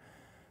stock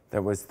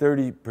that was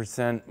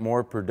 30%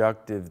 more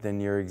productive than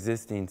your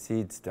existing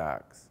seed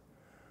stocks.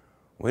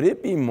 Would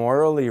it be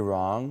morally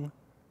wrong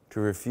to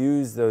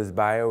refuse those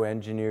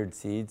bioengineered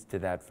seeds to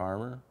that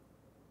farmer?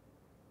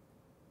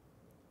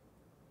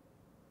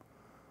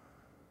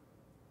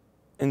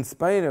 In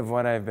spite of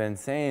what I've been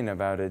saying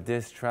about a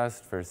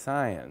distrust for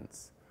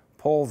science,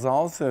 polls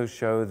also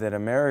show that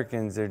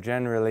Americans are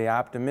generally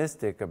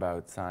optimistic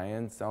about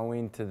science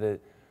owing to the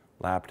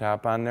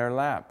laptop on their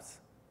laps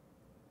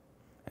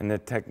and the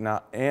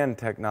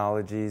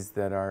technologies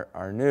that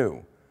are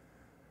new.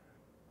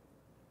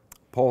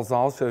 Polls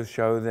also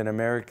show that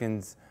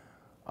Americans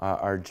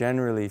are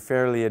generally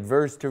fairly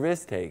adverse to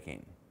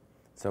risk-taking.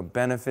 So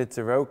benefits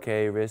are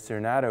okay, risks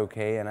are not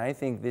okay, and I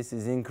think this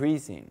is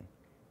increasing.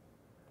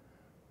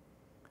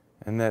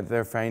 And that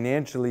they're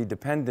financially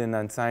dependent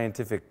on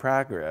scientific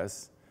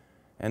progress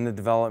and the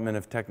development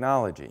of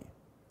technology,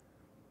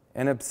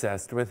 and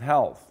obsessed with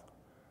health.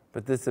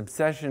 But this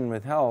obsession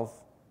with health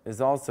is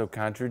also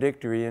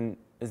contradictory in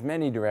as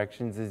many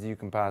directions as you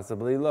can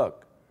possibly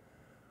look.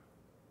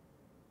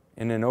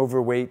 In an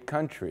overweight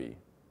country,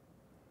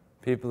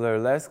 people are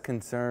less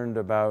concerned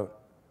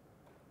about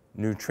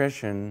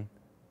nutrition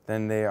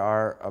than they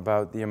are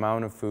about the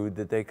amount of food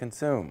that they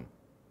consume,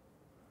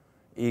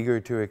 eager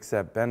to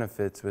accept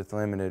benefits with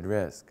limited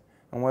risk.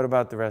 And what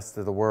about the rest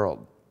of the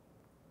world?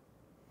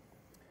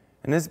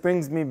 And this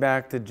brings me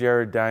back to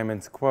Jared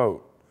Diamond's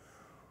quote.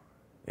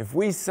 If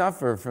we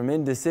suffer from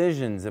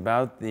indecisions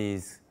about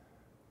these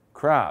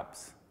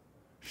crops,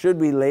 should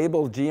we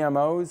label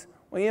GMOs?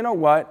 Well, you know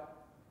what?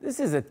 This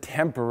is a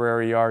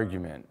temporary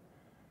argument,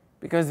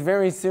 because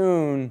very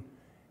soon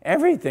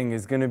everything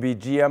is going to be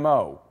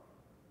GMO.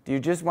 Do you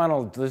just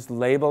want to just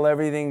label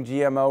everything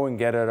GMO and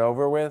get it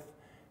over with?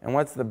 And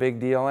what's the big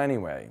deal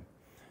anyway?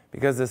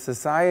 Because a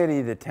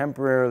society that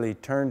temporarily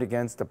turned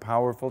against a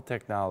powerful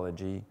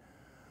technology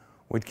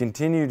would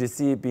continue to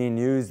see it being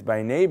used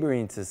by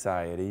neighboring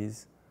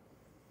societies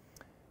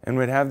and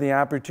would have the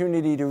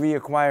opportunity to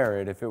reacquire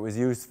it if it was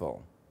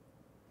useful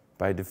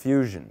by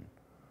diffusion,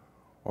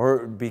 or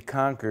it would be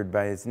conquered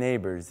by its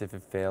neighbors if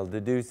it failed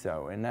to do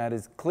so. And that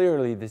is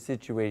clearly the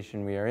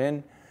situation we are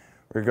in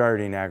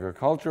regarding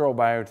agricultural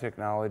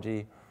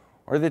biotechnology,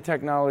 or the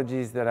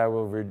technologies that I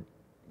will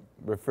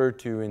refer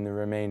to in the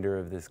remainder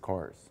of this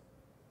course.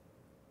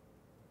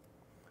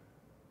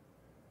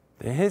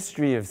 The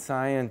history of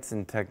science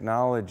and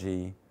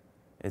technology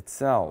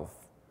itself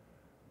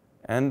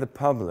and the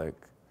public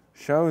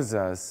shows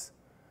us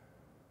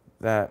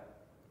that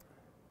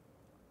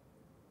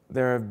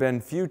there have been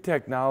few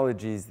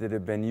technologies that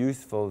have been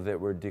useful that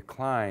were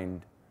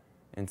declined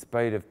in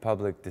spite of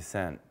public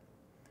dissent.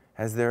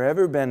 Has there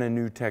ever been a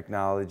new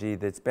technology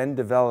that's been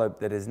developed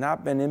that has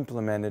not been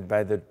implemented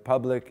by the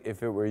public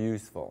if it were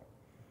useful?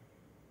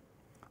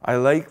 I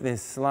like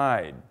this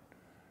slide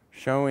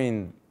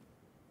showing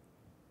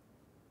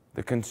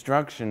the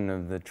construction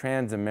of the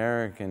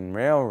Trans-American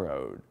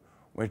Railroad,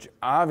 which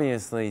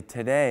obviously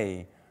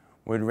today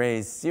would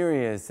raise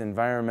serious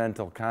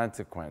environmental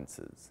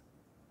consequences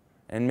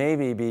and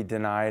maybe be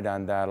denied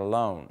on that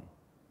alone,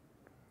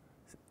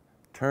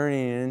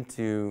 turning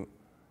into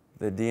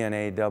the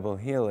DNA double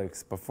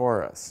helix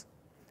before us.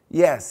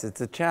 Yes,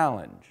 it's a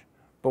challenge,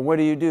 but what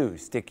do?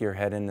 Stick your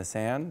head in the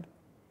sand?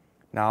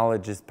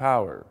 Knowledge is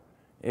power.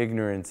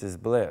 Ignorance is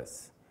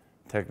bliss.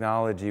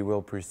 Technology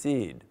will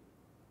proceed.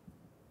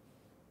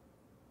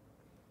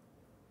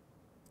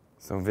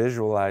 So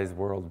visualize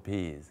world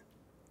peace.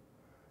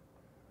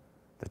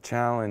 The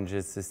challenge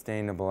is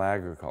sustainable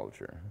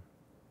agriculture.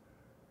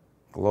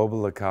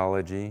 Global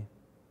ecology.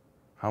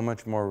 How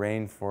much more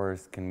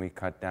rainforest can we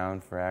cut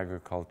down for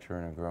agriculture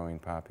and a growing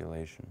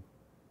population?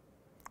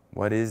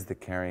 What is the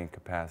carrying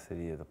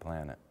capacity of the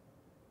planet?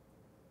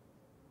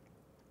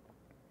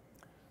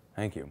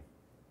 Thank you.